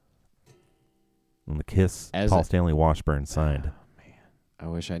 On the Kiss As Paul a- Stanley Washburn signed. I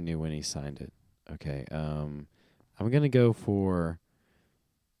wish I knew when he signed it. Okay, I'm gonna go for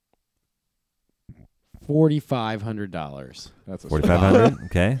 $4,500. That's a 4,500.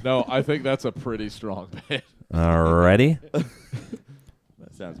 Okay. No, I think that's a pretty strong bid. Alrighty.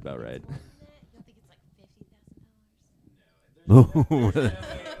 That sounds about right.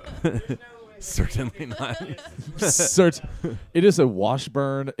 Certainly not. It is a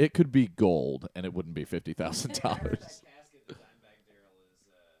Washburn. It could be gold, and it wouldn't be $50,000.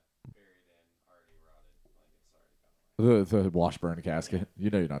 The Washburn casket. You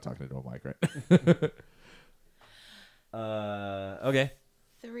know you're not talking into a mic, right? Okay.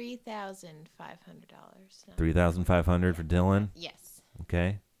 $3,500. 3,500 for Dylan. Yes.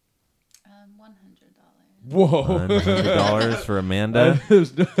 Okay. $100. Whoa. $100 for Amanda. I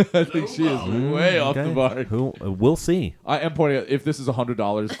think she is way off the Okay. mark. Who? We'll see. I am pointing out, if this is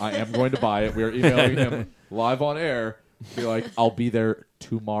 $100, I am going to buy it. We are emailing him live on air. Be like, I'll be there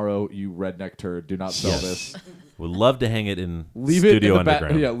tomorrow, you redneck turd. Do not sell this. Would love to hang it in Leave it in Studio the back.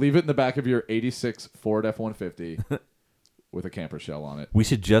 Underground. Yeah, leave it in the back of your '86 Ford F-150 with a camper shell on it. We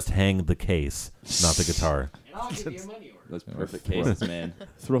should just hang the case, not the guitar. Those perfect cases, man.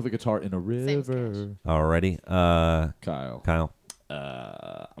 Throw the guitar in a river. Alrighty. Kyle, Kyle,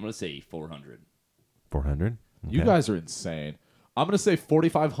 I'm gonna say 400. 400. you Okay. guys are insane. I'm gonna say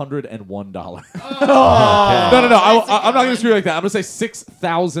 $4,501. Okay. No. I'm not gonna screw you like that. I'm gonna say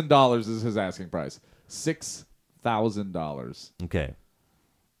 $6,000 is his asking price. $6,000. Okay.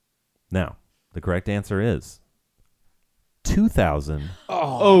 Now, the correct answer is $2,200.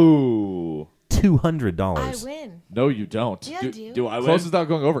 Oh. I win. No, you don't. Yeah, I do. Do I win? Closest without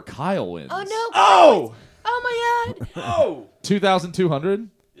going over, Kyle wins. Oh, no. Oh. Oh, my God. Oh. 2,200.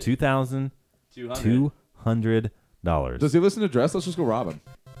 $2,200. $200. Does he listen to Dress? Let's just go rob him.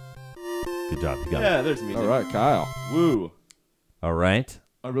 Good job. You got it. Yeah, there's music. All right, Kyle. Woo. All right.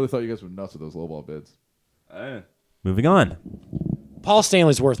 I really thought you guys were nuts with those lowball bids. Moving on. Paul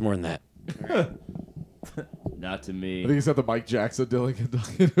Stanley's worth more than that. Not to I me. think he's got the Mike Jackson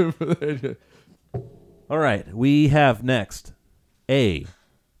Dylan over there. All right. We have next a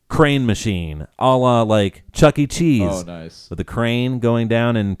crane machine, a la like Chuck E. Cheese. Oh, nice. With the crane going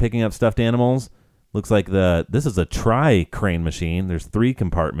down and picking up stuffed animals. Looks like this is a tri-crane machine. There's 3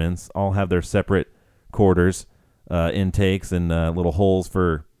 compartments. All have their separate quarters, intakes, and little holes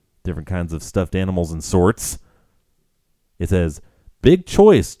for different kinds of stuffed animals and sorts. It says, big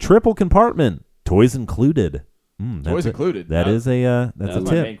choice, triple compartment, toys included. Toys included. That's a That's my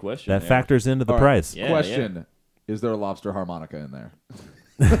tip. main question That there. factors into the All right, price. Yeah, question. Is there a lobster harmonica in there?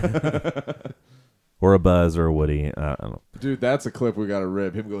 Or a Buzz or a Woody. I don't know. Dude, that's a clip we got to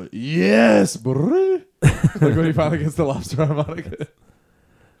rip. Him going, yes, brr. Like when he finally gets the lobster harmonica.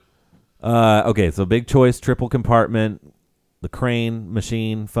 Okay, so big choice, triple compartment, the crane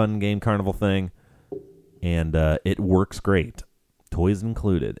machine, fun game carnival thing, and it works great. Toys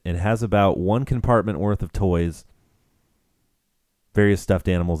included. It has about 1 compartment worth of toys, various stuffed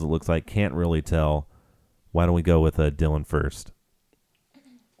animals. It looks like, can't really tell. Why don't we go with Dylan first?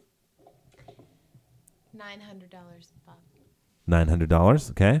 $900, Bob.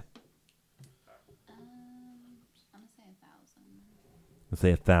 $900. Okay, I'm gonna say 1,000. let's say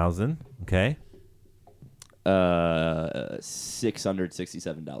 1,000. Okay,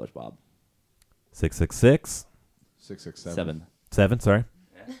 $667, Bob. 666. 667. 7. Sorry,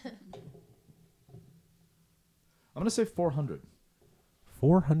 I'm going to say 400.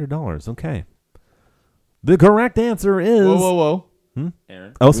 $400. Okay, the correct answer is. Whoa.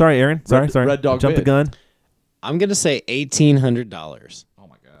 Aaron. Oh, sorry, Aaron. Sorry. Red Dog Jump the bid. gun. I'm gonna say $1,800. Oh,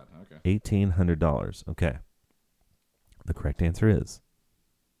 my God. Okay. $1,800. Okay. The correct answer is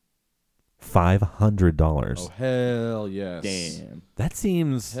 $500. Oh, hell yes. Damn. That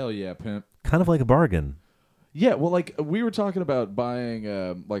seems Hell yeah, pimp. kind of like a bargain. Yeah, well, like, we were talking about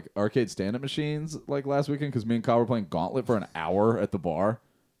buying, like, arcade stand-up machines, like, last weekend, because me and Kyle were playing Gauntlet for an hour at the bar,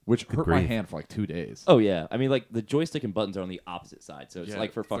 which hurt my grief. hand for, like, 2 days. Oh, yeah. I mean, like, the joystick and buttons are on the opposite side, so it's Yeah,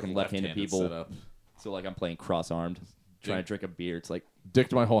 like for fucking left-handed people. setup. So, like, I'm playing cross-armed, trying to drink a beer. It's like,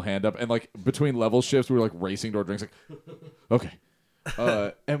 Dicked my whole hand up, and, like, between level shifts, we were, like, racing to our drinks, like, okay.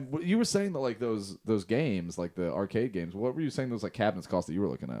 And you were saying that, like, those games, like, the arcade games, what were you saying those, like, cabinets cost that you were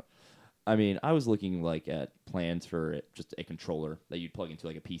looking at? I mean, I was looking, like, at plans for just a controller that you'd plug into,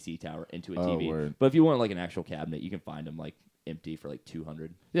 like, a PC tower into a TV. word. But if you want, like, an actual cabinet, you can find them, like, empty for, like,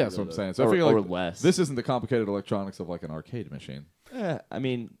 $200. Yeah, that's what I'm saying. So I or, figure, or like, less. this isn't the complicated electronics of, like, an arcade machine. I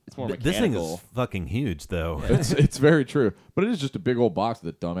mean, it's more This thing mechanical. is fucking huge, though. It's very true. But it is just a big old box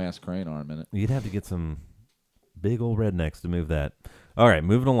with a dumbass crane arm in it. You'd have to get some big old rednecks to move that. All right,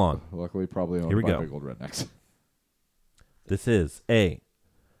 moving along. Luckily, probably owned Here we by go. big old rednecks. This is a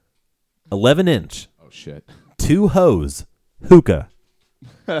 11-inch Oh, shit. 2-hose hookah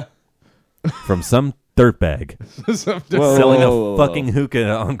from some dirtbag selling a fucking hookah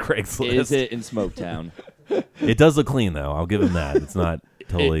on Craigslist. Is it in Smoketown? It does look clean, though. I'll give him that. It's not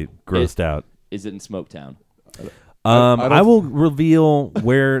totally grossed out. Is it in Smoketown? I will reveal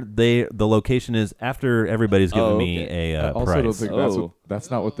where the location is after everybody's given me okay. a I also price. don't think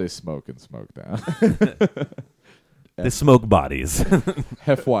that's not what they smoke in Smoketown. They smoke bodies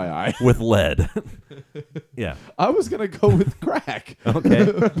FYI. with lead. Yeah. I was going to go with crack.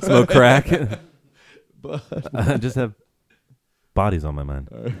 Okay. Smoke crack. I just have bodies on my mind.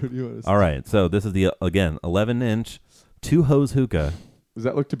 All right. So this is the, again, 11-inch 2-hose hookah. Does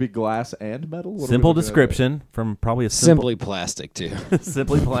that look to be glass and metal? What are we Simple looking at? description from probably a simple, Simply plastic too.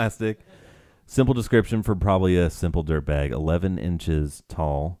 simply plastic. Simple description for probably a simple dirt bag. 11 inches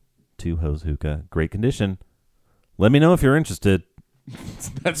tall, 2-hose hookah. Great condition. Let me know if you're interested.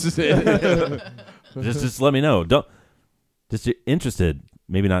 That's just it. just let me know. Just you're interested.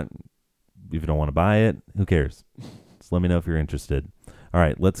 Maybe not if you don't want to buy it. Who cares? Just let me know if you're interested. All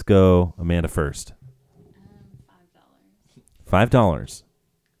right, let's go Amanda first. $5.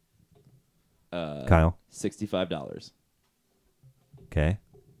 Kyle. $65. Okay.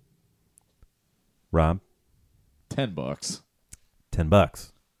 Rob. $10.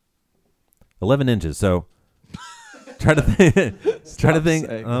 $10. 11 inches. So try to think.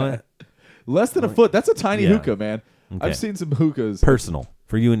 saying that. Less than a foot. That's a tiny Yeah. hookah, man. Okay. I've seen some hookahs. Personal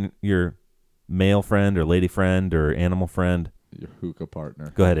for you and your male friend or lady friend or animal friend. Your hookah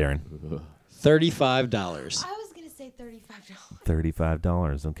partner. Go ahead, Aaron. $35. I was going to say $35.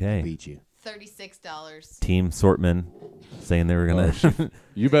 $35. Okay. Beat you. $36. Team Sortman saying they were gonna.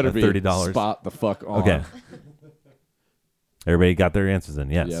 You better be $30. spot the fuck on. Okay. Everybody got their answers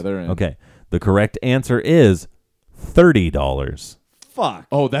in. Yes. Yeah, they're in. Okay. The correct answer is $30. Fuck.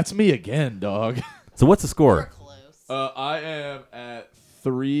 Oh, that's me again, dog. So what's the We're score? close. I am at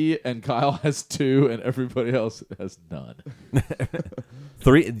 3, and Kyle has 2, and everybody else has none.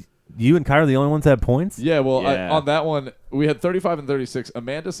 3. You and Kai are the only ones that have points? Yeah, well, Yeah. on that one, we had 35 and 36.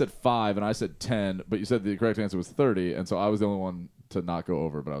 Amanda said 5, and I said 10, but you said the correct answer was 30, and so I was the only one to not go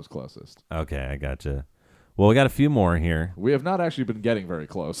over, but I was closest. Okay, I gotcha. Well, we got a few more here. We have not actually been getting very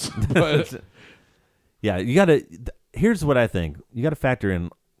close. But Yeah, you got to. Here's what I think. You got to factor in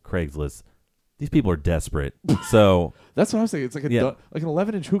Craigslist. These people are desperate. So that's what I was thinking. It's like Yeah. like an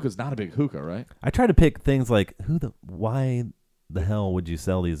 11-inch hookah is not a big hookah, right? I try to pick things like why the hell would you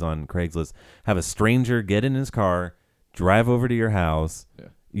sell these on Craigslist? Have a stranger get in his car, drive over to your house. Yeah.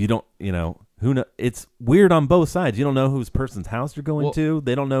 You don't, who know? It's weird on both sides. You don't know whose person's house you're going Well- to.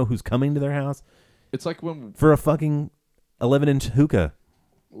 They don't know who's coming to their house It's like when for a fucking 11-inch hookah.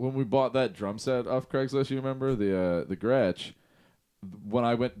 we bought that drum set off Craigslist. You remember the Gretsch? When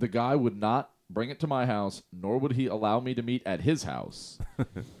I went, the guy would not bring it to my house, nor would he allow me to meet at his house.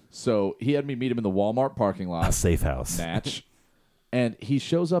 So he had me meet him in the Walmart parking lot. A safe house. Natch. And he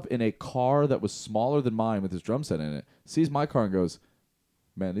shows up in a car that was smaller than mine with his drum set in it, sees my car and goes,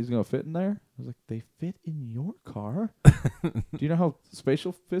 "Man, these going to fit in there?" I was like, "They fit in your car?" Do you know how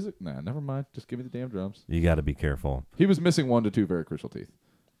spatial physics? Nah, never mind. Just give me the damn drums. You got to be careful. He was missing 1 to 2 very crucial teeth.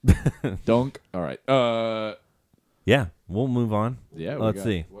 Dunk. All right. Yeah, we'll move on. Yeah. Let's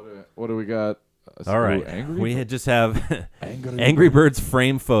see. What do we got? All right. Angry? We just have Angry Birds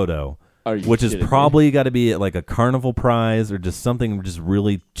frame photo, Are you which is kidding me? probably got to be at like a carnival prize or just something just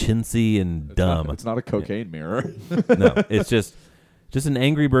really chintzy and dumb. It's not a cocaine mirror. No, it's just an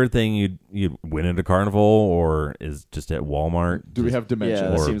Angry Bird thing you'd win at a carnival or is just at Walmart. Do we have dimensions? Yeah,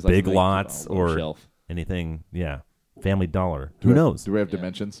 that or seems like Big something Lots on a little or shelf. anything? Yeah, Family Dollar. Do Who we have- knows? Do we have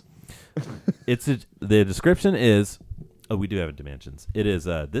dimensions? The description is. Oh, we do have dimensions. It is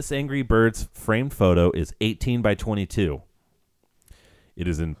this Angry Birds framed photo is 18 by 22. It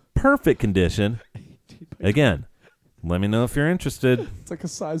is in perfect condition. Again, let me know if you're interested. It's like a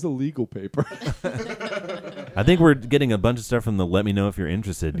size of legal paper. I think we're getting a bunch of stuff from the "Let me know if you're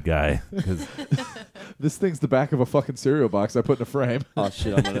interested" guy. 'Cause This thing's the back of a fucking cereal box I put in a frame. Oh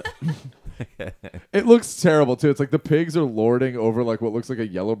shit! I'm gonna. It looks terrible too. It's like the pigs are lording over like what looks like a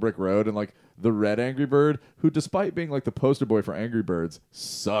yellow brick road, and like the red Angry Bird, who despite being like the poster boy for Angry Birds,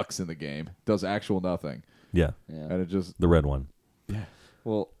 sucks in the game. Does actual nothing, yeah, and it just the red one.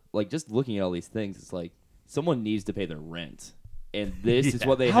 Well, like just looking at all these things, it's like someone needs to pay their rent, and this is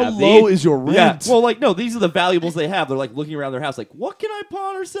what they How have. low is your Yeah. rent? Well, like no, these are the valuables they have. They're like looking around their house, like what can I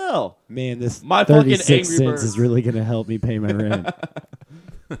pawn or sell? Man, this My fucking 36 Angry cents Birds. is really going to help me pay my rent.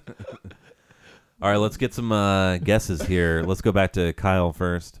 All right, let's get some guesses here. Let's go back to Kyle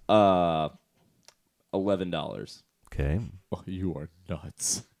first. $11. Okay. oh, you are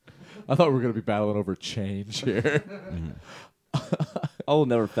nuts. I thought we were gonna be battling over change here. I will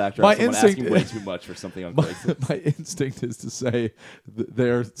never factor My out someone instinct- asking way too much for something on Craigslist. My instinct is to say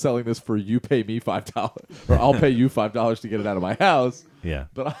they're selling this for you pay me $5 or I'll pay you $5 to get it out of my house. Yeah.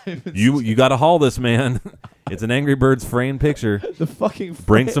 But I'm You got to haul this, man. It's an Angry Birds framed picture. the fucking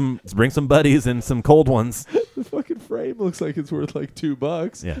Bring frame, some buddies and some cold ones. the fucking frame looks like it's worth like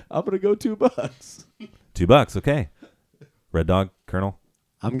 $2. Yeah. I'm gonna go $2. $2. Okay. Red Dog, Colonel,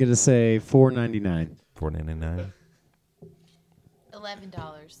 I'm going to say $4.99. $4.99.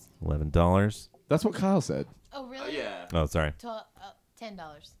 $11. $11. That's what Kyle said. Oh, really? Yeah. Oh, sorry. $10.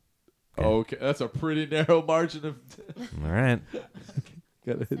 Okay. Okay, that's a pretty narrow margin of. All right,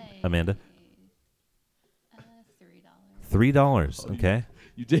 Gotta hit- Say, Amanda. $3. $3. Okay.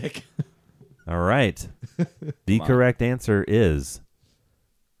 you dick. All right. The Come on. correct answer is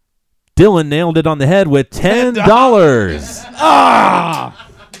Dylan nailed it on the head with $10.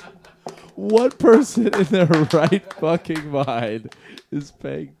 What person in their right fucking mind is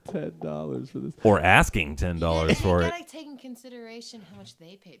paying $10 for this? Or asking $10 for You it. gotta take in consideration how much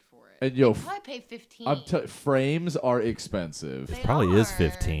they paid for it. And yo, They probably paid 15. frames are expensive. They Probably is are.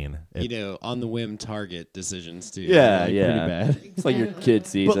 15. You know, on the whim Target decisions, too. Yeah, Like, yeah. Pretty bad. It's like your kid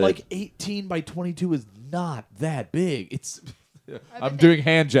sees But it. like 18 by 22 is not that big. It's. I'm bet doing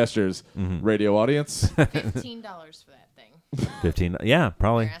hand gestures. Radio audience. $15 for that thing. 15. Yeah,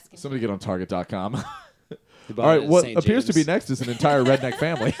 probably. They're asking Somebody get on Target.com. All bought right, it at what St. appears to be James. next is an entire redneck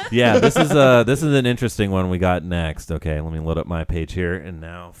family. Yeah, this is an interesting one we got next. Okay, let me load up my page here and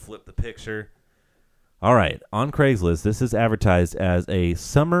now flip the picture. All right, on Craigslist, this is advertised as a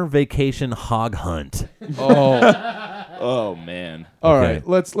summer vacation hog hunt. Oh, Oh man. All Okay. right,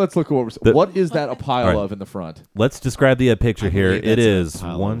 let's look at what what is that a pile All right. of in the front? Let's describe the picture I here. believe It that's a is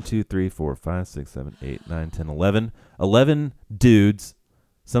pile 1, of- 2, 3, 4, 5, 6, 7, 8, 9, 10, 11. 11 dudes.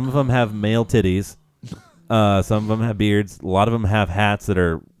 Some of them have male titties. Some of them have beards. A lot of them have hats that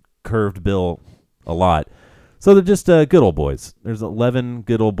are curved bill a lot. So they're just good old boys. There's 11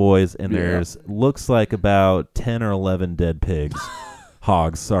 good old boys, and Yeah. there's looks like about 10 or 11 dead pigs.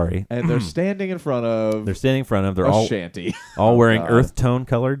 Hogs, sorry. And they're standing in front of They're standing in front of. They're a all shanty. all wearing God. earth tone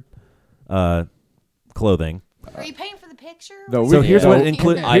colored clothing. Are you paying for the picture? No, So we- here's yeah. what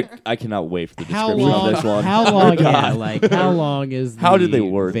include. I cannot wait for the How description long? of this one. How Oh, long? God. Yeah, like how long is? How did the they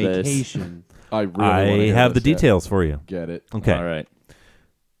word this? vacation? I really wanna I hear have the this yet. details for you. Get it? Okay. All right.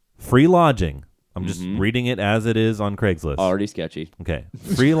 Free lodging. I'm just Mhm. reading it as it is on Craigslist. Already sketchy. Okay.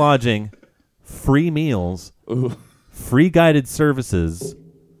 Free lodging, free meals, Ooh. free guided services,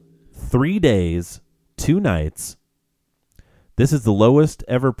 3 days, 2 nights. This is the lowest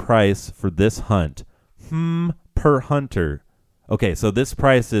ever price for this hunt. Per hunter. Okay, so this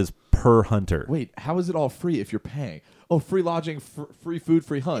price is per hunter. Wait, how is it all free if you're paying? Oh, free lodging, free food,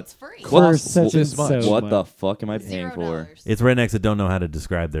 free hunt. It's free. For Costs such and this much. so What much. the fuck am I paying for? $0. It's rednecks that don't know how to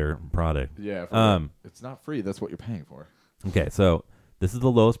describe their product. Yeah, it's not free. That's what you're paying for. Okay, so this is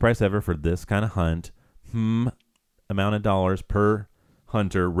the lowest price ever for this kind of hunt. Amount of dollars per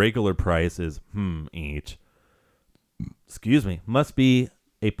hunter. Regular price is each. Excuse me. Must be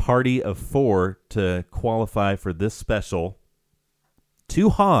a party of 4 to qualify for this special. 2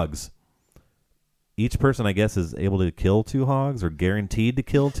 hogs. Each person, I guess, is able to kill 2 hogs or guaranteed to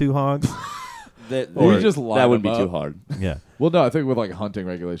kill 2 hogs. Or just line that wouldn't be them too up. hard. Yeah. Well, no, I think with like hunting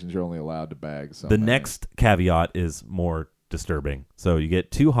regulations, you're only allowed to bag. So The next caveat is more disturbing. So you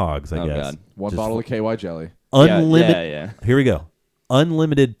get 2 hogs, I Oh, guess. God. one Just bottle of KY jelly. Unlimited. Yeah. Here we go.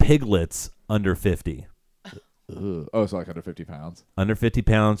 Unlimited piglets under 50. Ugh. Oh, it's like under 50 pounds. Under 50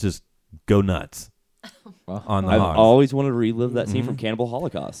 pounds, just go nuts on the I've hogs. always wanted to relive that scene from Cannibal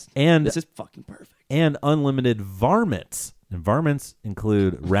Holocaust. and This is fucking perfect. and unlimited varmints. And varmints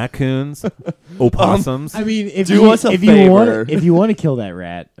include raccoons, opossums. I mean, if Do you us a if you favor. want to kill that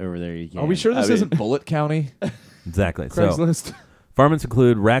rat over there, you can. Are we sure this I mean- isn't Bullet County? Exactly. So Craigslist. varmints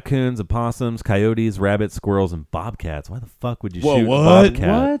include raccoons, opossums, coyotes, rabbits, squirrels, and bobcats. Why the fuck would you Whoa, shoot what? a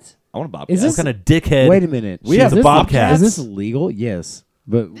bobcat? What? I want a bobcat. Is What this- kind of dickhead? Wait a minute. We Is have this- bobcats. Is this legal? Yes,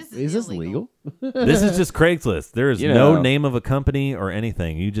 but This is is this legal? This is just Craigslist. There is You no know. name of a company or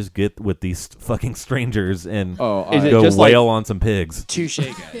anything. You just get with these fucking strangers and Oh, Is it go just like- wail on some pigs. Touche,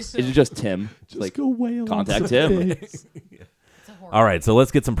 guys. Is it just Tim? Like, go whale. contact Tim. It's a horror. All right, so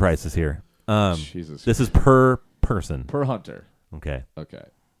let's get some prices here. Jesus. This is per person. Per hunter. Okay. Okay.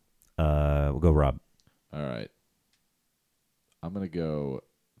 We'll go Rob. All right. I'm gonna go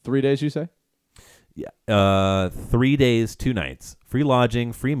 3 days. You say? Yeah. 3 days, 2 nights. Free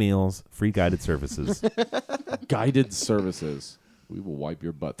lodging, free meals, free guided services. Guided services. We will wipe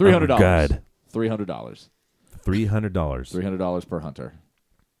your butt. $300. Oh, God. $300. $300. $300 per hunter.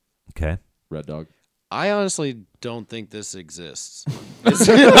 Okay. Red Dog. I honestly don't think this exists.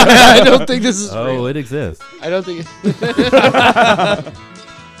 I don't think this is Oh, real. it exists. I don't think.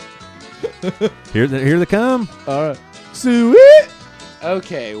 Here they come. All right. Sweet.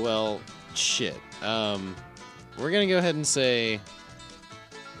 Okay, well, shit. We're gonna go ahead and say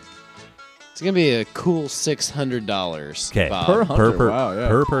it's gonna be a cool $600. Okay. Bob. Per hunter. Wow, yeah.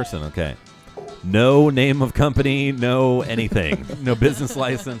 Per person. Okay. No name of company, no anything. No business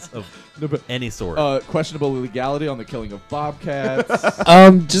license of No, but, any sort. questionable legality on the killing of bobcats.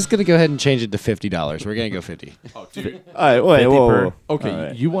 Just gonna go ahead and change it to $50. We're gonna go 50. Oh, dude. All right, wait, 50 whoa, per. whoa. Okay, All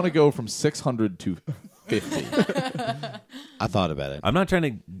right. you want to go from 600 to 50. I thought about it. I'm not trying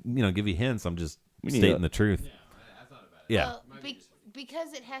to, give you hints. I'm just We need stating a- the truth. Yeah. Well,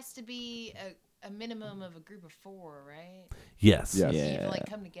 because it has to be a minimum of a group of 4, right? Yes. Yes. So you Yeah. can like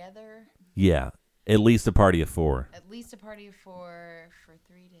come together. Yeah. At least a party of 4. At least a party of 4 for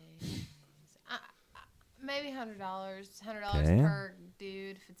 3 days. Maybe $100. $100 Okay. per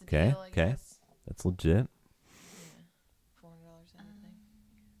dude if it's a Okay, deal. I okay. guess. That's legit. $400. I think.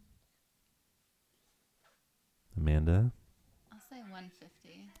 Amanda. I'll say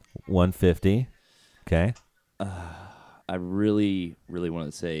 150. 150. Okay. I really, really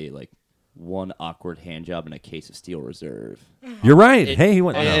wanted to say like one awkward hand job and a case of Steel Reserve. You're right. Hey, he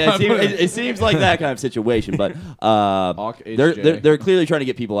went. And no. it seems like that kind of situation, but they're HJ. they're clearly trying to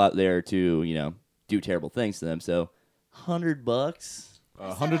get people out there to do terrible things to them. So, $100.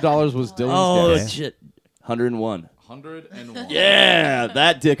 $100 was Dylan's Oh guess. shit, 101. 101. Yeah,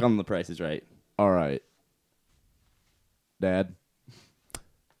 that dick on the Price is Right. All right. Dad.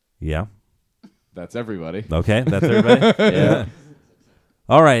 Yeah. That's everybody. Okay, that's everybody. Yeah.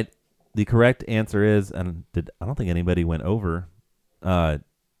 All right. The correct answer is, and I don't think anybody went over.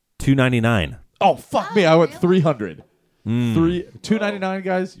 $2.99. Oh fuck me! I went 300. Mm. $2.99,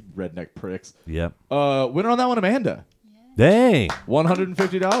 guys. You redneck pricks. Yep. Winner on that one, Amanda. Dang.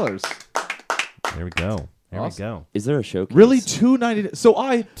 $150. There we go. There Awesome. we go. Is there a showcase? Really, $2.99. So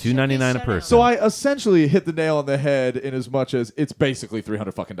 $2.99 a person. So I essentially hit the nail on the head in as much as it's basically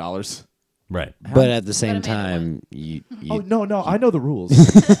 $300 fucking dollars. Right. But at the same time, you Oh no! I know the rules.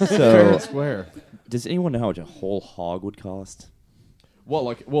 Fair So, and square. does anyone know how much a whole hog would cost?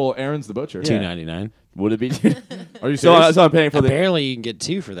 Well, Aaron's the butcher. $2.99. Would it be? Are you so, serious? so I'm paying for the. Apparently, you can get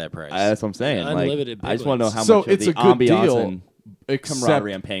 2 for that price. That's what I'm saying. Unlimited I just want to know how So much of it's the a good ambiance deal, and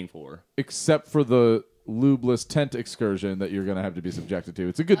camaraderie I'm paying for. except for the lubeless tent excursion that you're going to have to be subjected to.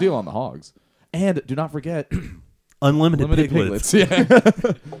 It's a good deal on the hogs. And do not forget Unlimited limited piglets. piglets.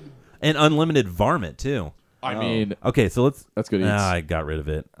 Yeah. And unlimited varmint, too. I mean, Okay, so let's... that's good eats. I got rid of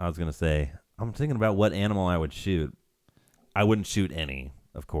it. I was going to say, I'm thinking about what animal I would shoot. I wouldn't shoot any,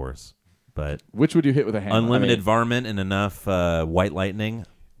 of course. But Which would you hit with a hammer? unlimited varmint and enough white lightning.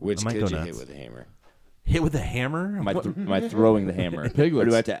 Which I might could go you nuts. hit with a hammer? Hit with a hammer? Am I throwing the hammer? Piglets. Or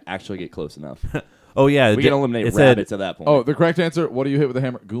do I have to actually get close enough? Oh, yeah. We can eliminate it said- rabbits at that point. Oh, the correct answer, what do you hit with a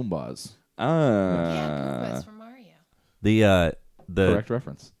hammer? Goombas. Yeah, Goombas from Mario. The Correct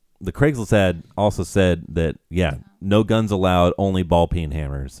reference. the Craigslist ad also said that, no guns allowed, only ball peen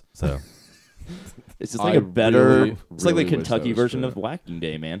hammers. So, It's just I like a better. really, it's like the really wish that Kentucky was version true. of Whacking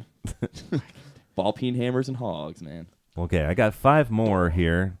Day, man. Ball peen hammers and hogs, man. okay, I got 5 more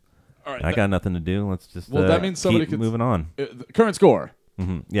here. All right. I got nothing to do. Let's just Well, that means somebody keep could- moving on. The current score.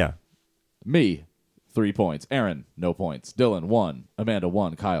 Yeah. Me, 3 points. Aaron, no points. Dylan, 1. Amanda,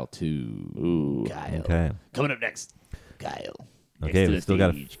 1. Kyle, 2. Ooh. Okay. Coming up next, Kyle. Okay, we still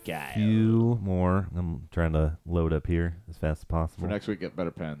got a Kyle. few more. I'm trying to load up here as fast as possible. For next week, get better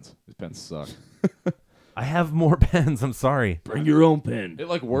pens. These pens suck. I have more pens. I'm sorry. Bring your own pen. It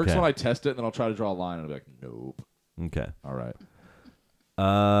like works Okay. when I test it, and then I'll try to draw a line, and I'll be like, nope. Okay. All right.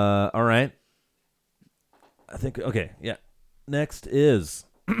 All right. I think, okay, yeah. Next is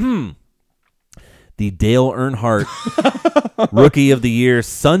the Dale Earnhardt Rookie of the Year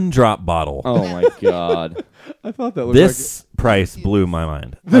Sun Drop Bottle. Oh my god. I thought that looked This price blew my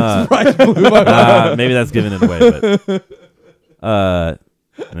mind. price blew my mind. Maybe that's giving it away, but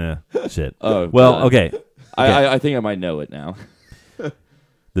shit. Oh, well, God. okay. I think I might know it now.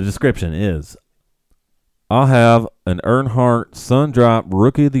 The description is: I'll have an Earnhardt Sun Drop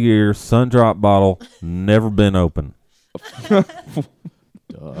Rookie of the Year Sun Drop bottle, never been open. Duh.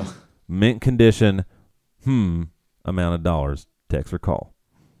 Mint condition. Amount of dollars. Text or call.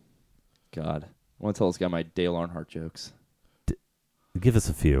 God. I want to tell this guy my Dale Earnhardt jokes. Give us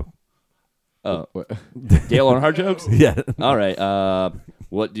a few. Oh, What? Dale Earnhardt jokes? Yeah. All right.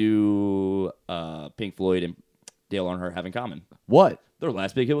 What do Pink Floyd and Dale Earnhardt have in common? What? Their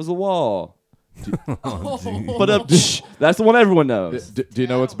last big hit was The Wall. Oh. But that's the one everyone knows. Do you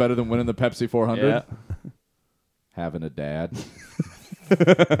know what's better than winning the Pepsi 400? Yeah. Having a dad.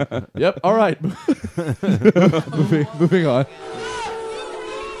 Yep. All right. moving on.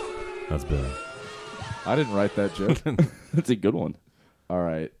 That's bad. I didn't write that joke. That's a good one. All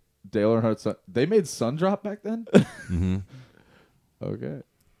right. Dale Earnhardt. They made Sun Drop back then? Mm-hmm. Okay.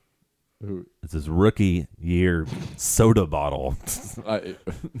 Who? It's his rookie year soda bottle. A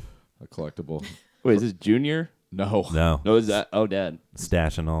collectible. Wait, is this Junior? No. No. No, is that? Oh, Dad.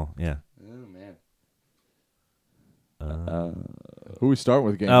 Stash and all. Yeah. Oh, man. Who we start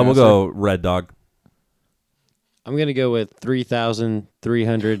with? Game We'll Master? go Red Dog. I'm gonna go with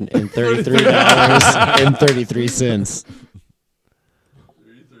 $3,333.33.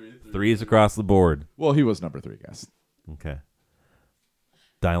 3s across the board. Well, he was number 3, guys. Okay.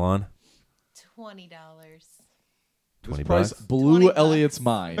 Dylon. $20. 20 Price bucks. blew 20 bucks. Elliot's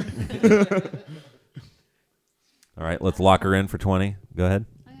mind. All right, let's lock her in for 20. Go ahead,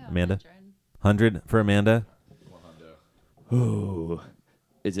 Amanda. 100 for Amanda. Ooh.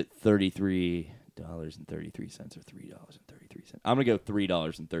 Is it $33.33 or $3.33? I'm going to go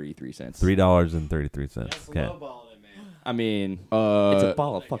 $3.33. $3.33. Okay. I mean, it's a Uh,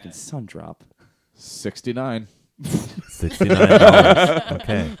 bottle of fucking Sun Drop. 69. $69.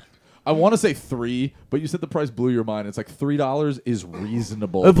 Okay. I want to say 3, but you said the price blew your mind. It's like $3 is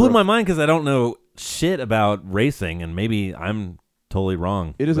reasonable. It blew for my mind because I don't know shit about racing, and maybe I'm totally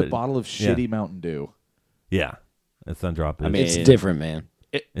wrong. It is a but bottle of yeah. shitty Mountain Dew. Yeah. It's Sun Drop. I mean, It's different, man.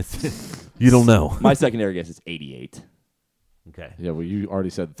 It's you don't know. My secondary guess is 88. Okay. Yeah, well, you already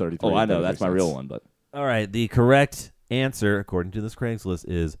said 33. Oh, I know. That's my real one, but All right. The correct answer, according to this Craigslist,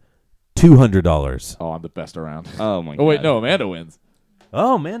 is $200. Oh, I'm the best around. Oh my god. Oh wait, no, Amanda wins.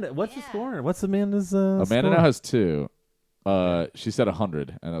 Oh, Amanda, what's the score? What's Amanda's Amanda score? now has 2. She said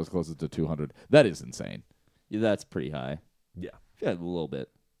 100, and that was closest to 200. That is insane. Yeah, that's pretty high. Yeah. Yeah, a little bit.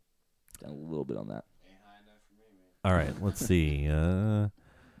 Down a little bit on that. All right, let's see.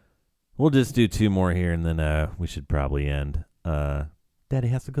 We'll just do 2 more here, and then we should probably end. Daddy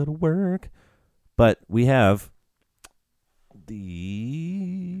has to go to work. But we have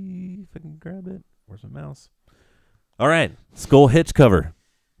if I can grab it. Where's my mouse? All right, skull hitch cover.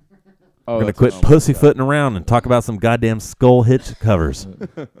 Oh, We're going to quit pussyfooting around and talk about some goddamn skull hitch covers. All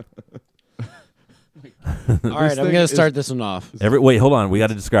right, I'm going to start this one off. Wait, hold on. We got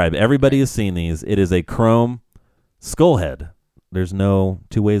to describe. Everybody has seen these. It is a chrome skull head. There's no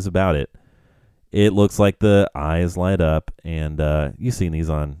 2 ways about it. It looks like the eyes light up, and you've seen these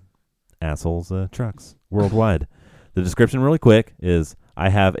on assholes trucks worldwide. The description, really quick, is I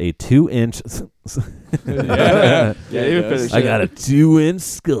have a 2-inch. Yeah, I got a 2-inch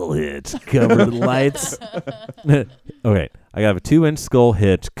skull hitch. Cover lights. Okay, I got a 2-inch skull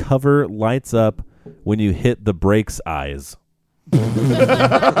hitch. Cover lights up when you hit the brakes eyes. What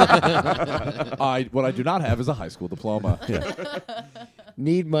I do not have is a high school diploma.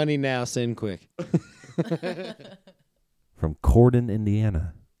 Need money now, send quick. From Corden,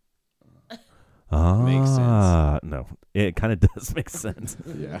 Indiana. Makes sense. No, it kind of does make sense.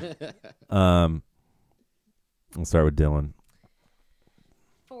 Yeah. We'll start with Dylan.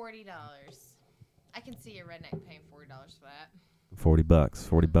 $40. I can see a redneck paying $40 for that. $40,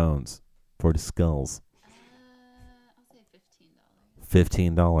 40 bones, 40 skulls. I'll say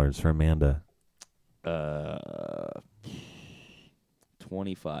 $15. $15 for Amanda.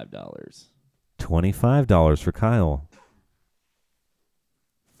 $25. $25 for Kyle.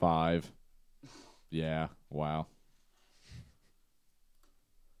 5. Yeah. Wow.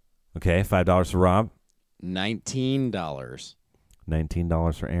 Okay, $5 for Rob. $19.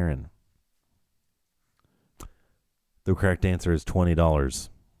 $19 for Aaron. The correct answer is $20.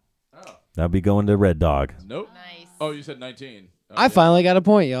 Oh. That'll be going to Red Dog. Nope. Nice. Oh, you said 19. I finally got a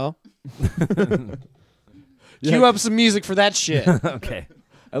point, y'all. Cue up some music for that shit. Okay.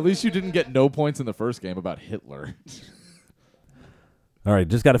 At least you didn't get no points in the first game about Hitler. All right,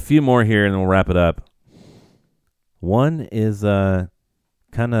 just got a few more here, and then we'll wrap it up. One is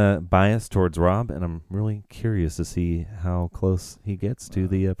kind of biased towards Rob, and I'm really curious to see how close he gets to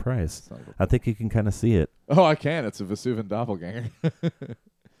the price. I think you can kind of see it. Oh, I can. It's a Vesuvian doppelganger.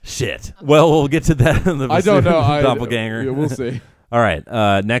 Shit. Well, we'll get to that in the I don't know. doppelganger. Yeah, we'll see. All right.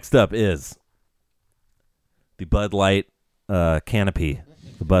 Next up is the Bud Light canopy.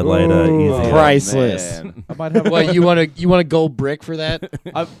 The Bud Light Easy. Priceless. I might have. What, you want a gold brick for that?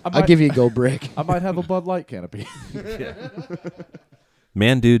 I'll give you a gold brick. I might have a Bud Light canopy.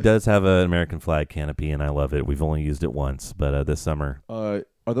 Man Dude does have an American flag canopy, and I love it. We've only used it once, but this summer. Are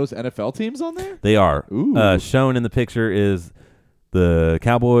those NFL teams on there? They are. Ooh. Shown in the picture is the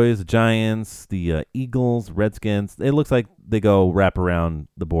Cowboys, the Giants, the Eagles, Redskins. It looks like they go wrap around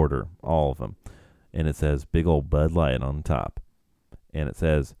the border, all of them. And it says big old Bud Light on top. And it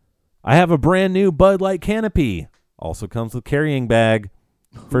says, I have a brand new Bud Light canopy. Also comes with carrying bag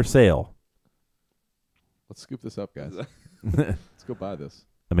for sale. Let's scoop this up, guys. Let's go buy this.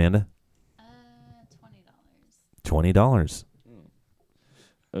 Amanda? $20.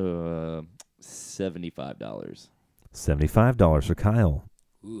 $75. $75 for Kyle.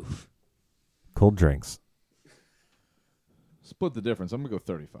 Oof. Cold drinks. Split the difference. I'm going to go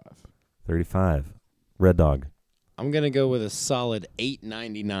 35. $35. Red Dog. I'm going to go with a solid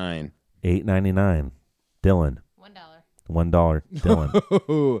 $8.99. $8.99. Dylan. $1.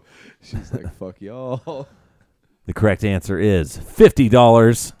 Dylan. She's like, fuck y'all. The correct answer is $50.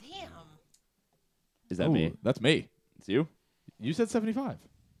 Damn. Is that Ooh, me? That's me. It's you? You said 75.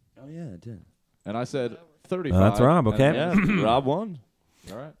 Oh, yeah, I did. And I said 35. That's Rob, and okay. then- Yeah, Rob won.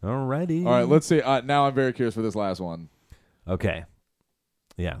 All right. Alrighty. All right, let's see. Now I'm very curious for this last one. Okay.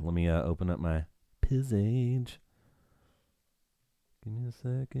 Yeah, let me open up my Pizzage. Give me a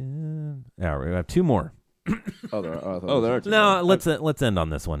second. All right, we have 2 more. Oh, there are. Oh, there are two. No, let's end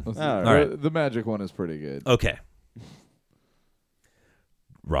on this one. Let's- All right. The magic one is pretty good. Okay.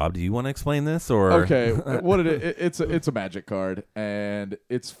 Rob, do you want to explain this or? Okay, it's a magic card, and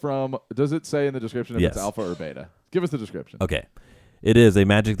it's from. Does it say in the description if Yes. it's alpha or beta? Give us the description. Okay. It is a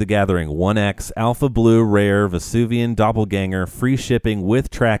Magic the Gathering 1X Alpha Blue Rare Vesuvian Doppelganger, free shipping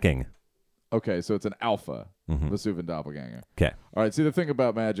with tracking. Okay, so it's an alpha, Mhm. Vesuvan doppelganger. Okay. All right, see, the thing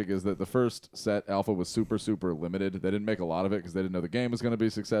about Magic is that the first set, alpha, was super, super limited. They didn't make a lot of it because they didn't know the game was going to be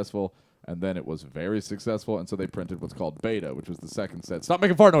successful, and then it was very successful, and so they printed what's called beta, which was the second set. Stop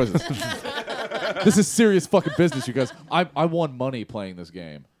making fart noises. This is serious fucking business, you guys. I won money playing this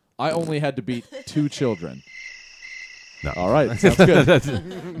game. I only had to beat 2 children. No. All right, sounds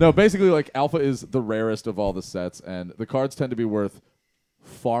good. No, basically, like, alpha is the rarest of all the sets, and the cards tend to be worth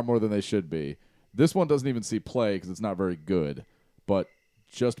far more than they should be. This one doesn't even see play because it's not very good, but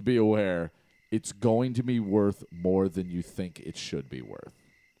just be aware, it's going to be worth more than you think it should be worth.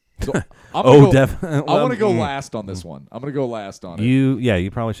 So Definitely. I want to go last on this one. I'm going to go last on it.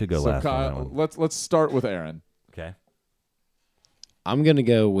 You probably should go So last Kyle, on that one. let's start with Aaron. Okay. I'm gonna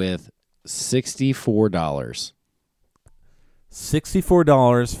go with $64.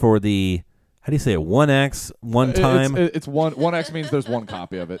 $64 for the, how do you say it? 1X, one time? It's 1X means there's one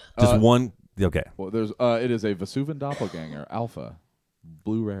copy of it. Just one. Okay. Well, there's it is a Vesuvan doppelganger alpha,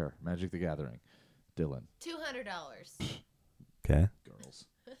 blue rare, Magic the Gathering. Dylan. $200. Okay. Girls.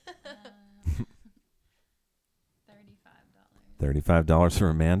 $35 for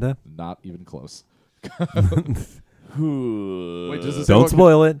Amanda. Not even close. Who? Wait, does it say Don't what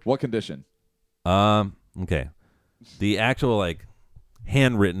spoil it. What condition? Okay. The actual like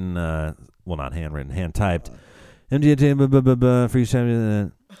handwritten, well, not handwritten, hand typed. Free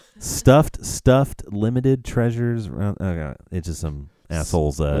stuffed limited treasures. Okay. It's just some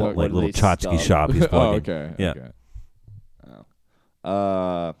assholes What like do little they tchotchke stuff? shop he's Oh, plugging. okay. Yeah.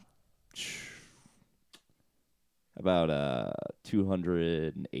 Okay. About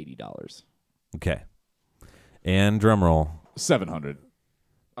 $280. Okay. And drum roll. 700.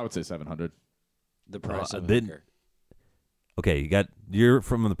 I would say 700. The price of then- liquor. Okay, you're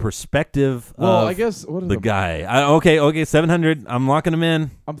from the perspective Well, of I guess what are the guy. Okay, 700. I'm locking him in.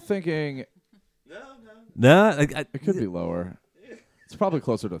 I'm thinking No, it could be lower. It's probably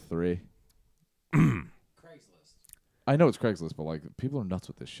closer to 3. Craigslist. I know it's Craigslist, but like people are nuts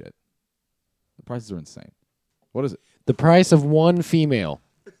with this shit. The prices are insane. What is it? The price of one female.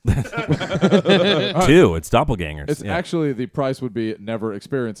 2. It's doppelgangers. It's Yeah. actually the price would be never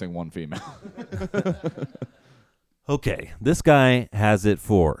experiencing one female. Okay, this guy has it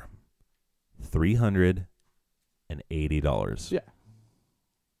for $380. Yeah.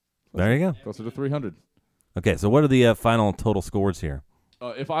 There you go. Closer to 300. Okay, so what are the final total scores here?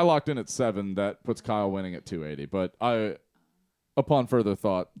 If I locked in at 7, that puts Kyle winning at 280. But I, upon further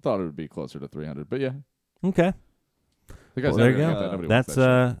thought it would be closer to 300. But yeah, Okay. the guy's Well, there never you gonna go. get that. Nobody wants That's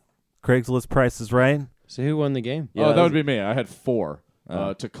that shit. Craigslist Price is Right. So who won the game? That would be me. I had 4.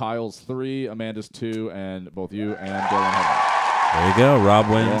 To Kyle's 3, Amanda's 2, and both you and Dylan had There you go. Rob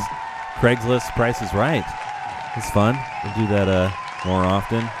wins. Craigslist Price is Right. It's fun. We'll do that more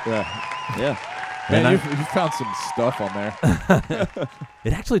often. Yeah. Man, And you found some stuff on there.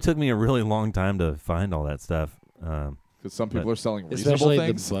 It actually took me a really long time to find all that stuff. Because some people are selling reasonable Especially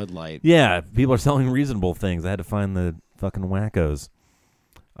things. the Bud Light. Yeah, people are selling reasonable things. I had to find the fucking wackos.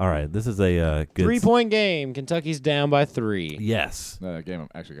 All right, this is a good 3-point game. Kentucky's down by 3. Yes. That game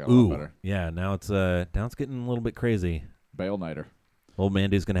actually got a lot Ooh. better. Yeah. Now it's getting a little bit crazy. Bale Nighter. Old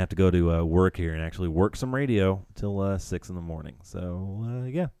Mandy's gonna have to go to work here and actually work some radio till 6 in the morning. So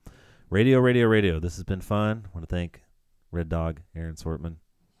yeah, radio. This has been fun. I want to thank Red Dog, Aaron Swartman,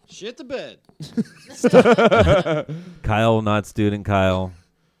 Shit the bed. Kyle, not student Kyle,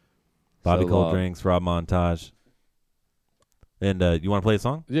 Bobby So Cold long. Drinks, Rob Montage. And you want to play a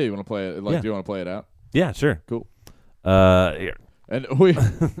song? Yeah, you want to play it? Like, Yeah. do you want to play it out? Yeah, sure. Cool. Here. And we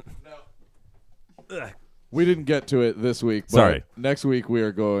we didn't get to it this week. But Sorry. Next week we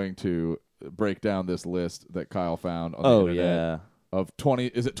are going to break down this list that Kyle found on Oh, the internet yeah. of 20.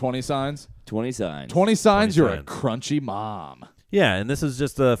 Is it 20 signs? 20 signs. 20 signs. 20 You're a signs. crunchy mom. Yeah, and this is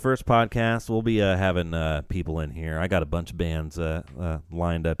just the first podcast. We'll be having people in here. I got a bunch of bands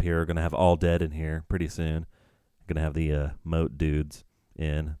lined up here. We're going to have All Dead in here pretty soon. Going to have the Moat Dudes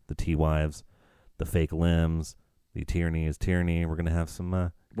in, the T-Wives, the Fake Limbs, the Tyranny is Tyranny. We're going to have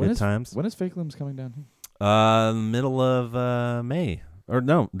some good times. When is Fake Limbs coming down here? Middle of May. Or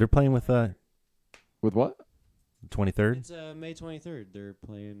no, they're playing with With what? 23rd. It's May 23rd. They're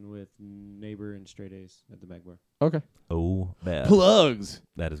playing with Neighbor and Straight A's at the Back Bar. Okay. Oh, bad. Plugs.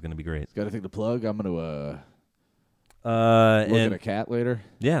 That is going to be great. Got to think the plug. I'm going to look at And a cat later.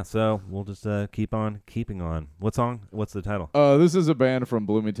 yeah, so we'll just keep on keeping on. What song? What's the title? This is a band from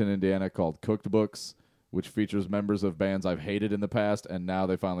Bloomington, Indiana called Cooked Books, which features members of bands I've hated in the past, and now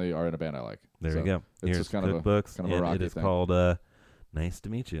they finally are in a band I like. There So you go. It's Here's just kind of Cookbooks, kind of a and rocky it is thing. called "Nice to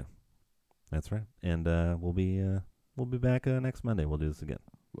Meet You." That's right. And we'll be back next Monday. We'll do this again.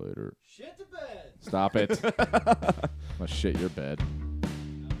 Later. Shit to bed. Stop it. I'm gonna shit your bed.